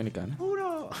experiencia dominicana.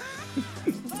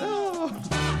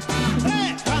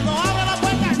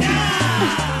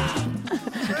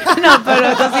 No, pero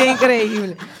esto sí es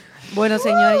increíble. Bueno,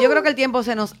 señores, yo creo que el tiempo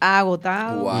se nos ha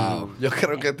agotado. Wow. Yo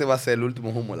creo que este va a ser el último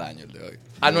humo del año el de hoy.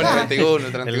 Ah, no, el 31,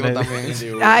 el 31 El- también.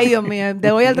 Ay, Dios mío,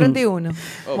 de hoy al 31.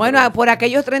 Bueno, por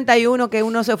aquellos 31 que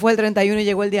uno se fue el 31 y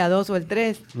llegó el día 2 o el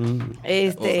 3.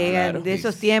 claro. De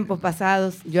esos tiempos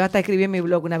pasados, yo hasta escribí en mi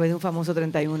blog una vez de un famoso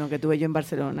 31 que tuve yo en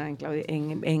Barcelona,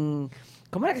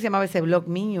 ¿cómo era que se llamaba ese blog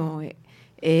mío?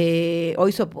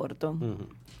 Hoy Soporto.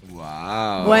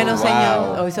 Wow. Bueno, wow.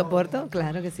 señor, hoy soporto,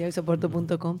 claro que sí,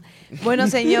 hoysoporto.com. Bueno,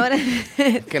 señores,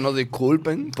 Que nos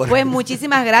disculpen. pues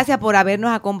muchísimas gracias por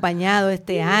habernos acompañado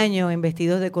este año en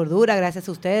Vestidos de Cordura. Gracias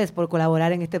a ustedes por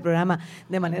colaborar en este programa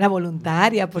de manera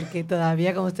voluntaria, porque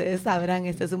todavía, como ustedes sabrán,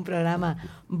 este es un programa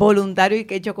voluntario y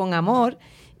que hecho con amor.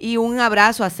 Y un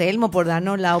abrazo a Selmo por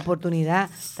darnos la oportunidad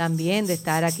también de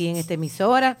estar aquí en esta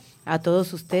emisora. A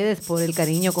todos ustedes por el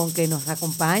cariño con que nos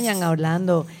acompañan, a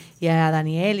Orlando y a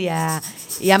Daniel y a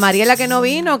Mariela que no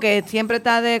vino, que siempre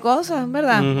está de cosas,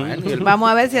 ¿verdad?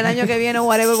 Vamos a ver si el año que viene,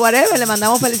 whatever, le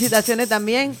mandamos felicitaciones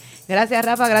también. Gracias,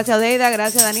 Rafa, gracias, Odeida,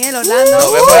 gracias, Daniel, Orlando.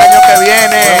 Nos vemos el año que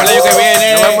viene. Nos vemos el año que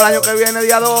viene. Nos vemos el año que viene,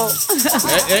 día 2.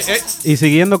 Y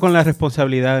siguiendo con la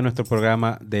responsabilidad de nuestro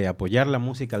programa de apoyar la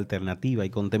música alternativa y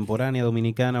contemporánea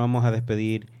dominicana, vamos a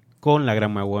despedir con La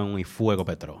Gran Magüen y Fuego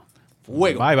Petro.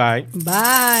 Fuego. Bye, bye.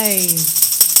 Bye.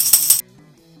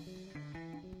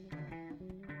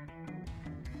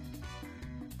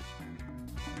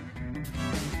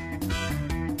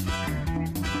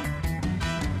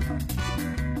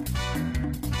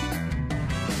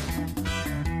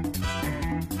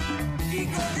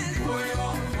 el fuego,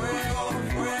 fuego,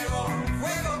 fuego,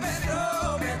 fuego, Pedro,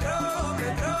 Pedro,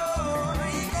 Pedro.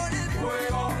 Y con el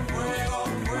fuego, fuego,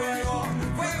 fuego,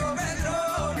 fuego, Pedro,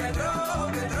 Pedro,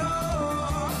 Pedro.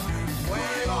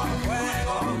 Fuego,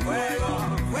 fuego, fuego,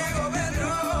 fuego,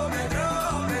 Pedro, Pedro,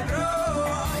 Pedro.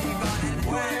 Y con el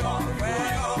fuego, fuego,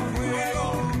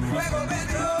 fuego,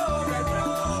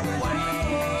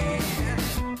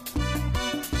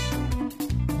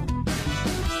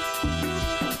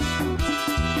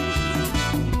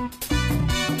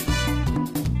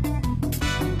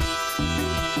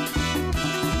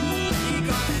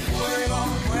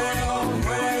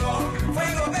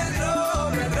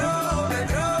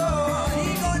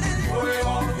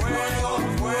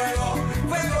 fuego,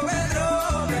 Pedro, Pedro,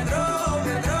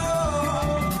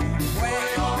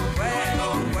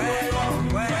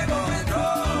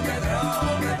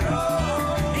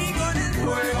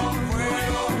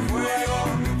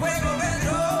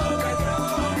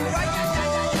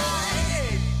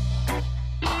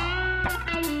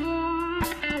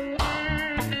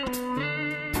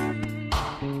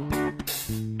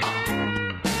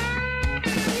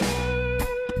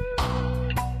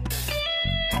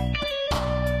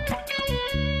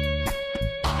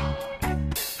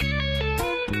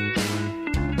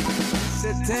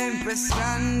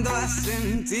 empezando a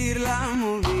sentir la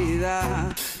movida,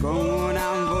 con una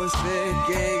voz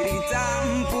que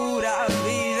gritan pura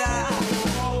vida.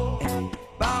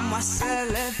 Vamos a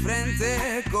hacerle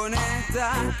frente con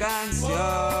esta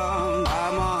canción,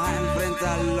 vamos a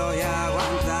enfrentarlo y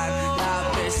aguantar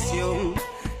la presión.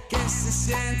 Que se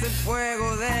siente el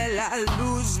fuego de la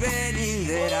luz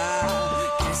venidera,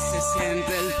 que se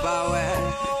siente el power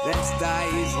de esta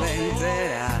isla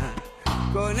entera.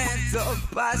 Con estos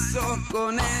pasos,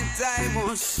 con esta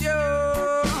emoción,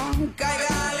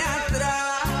 cáigale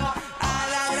atrás a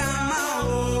la gran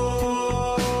mahón.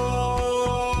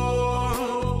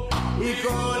 Y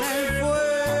con el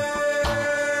fuego,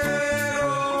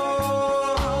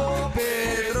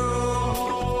 Pedro.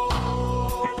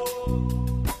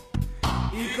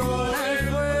 Y con el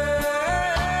fuego,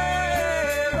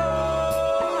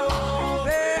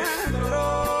 Pedro.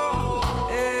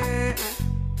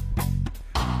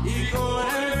 Y con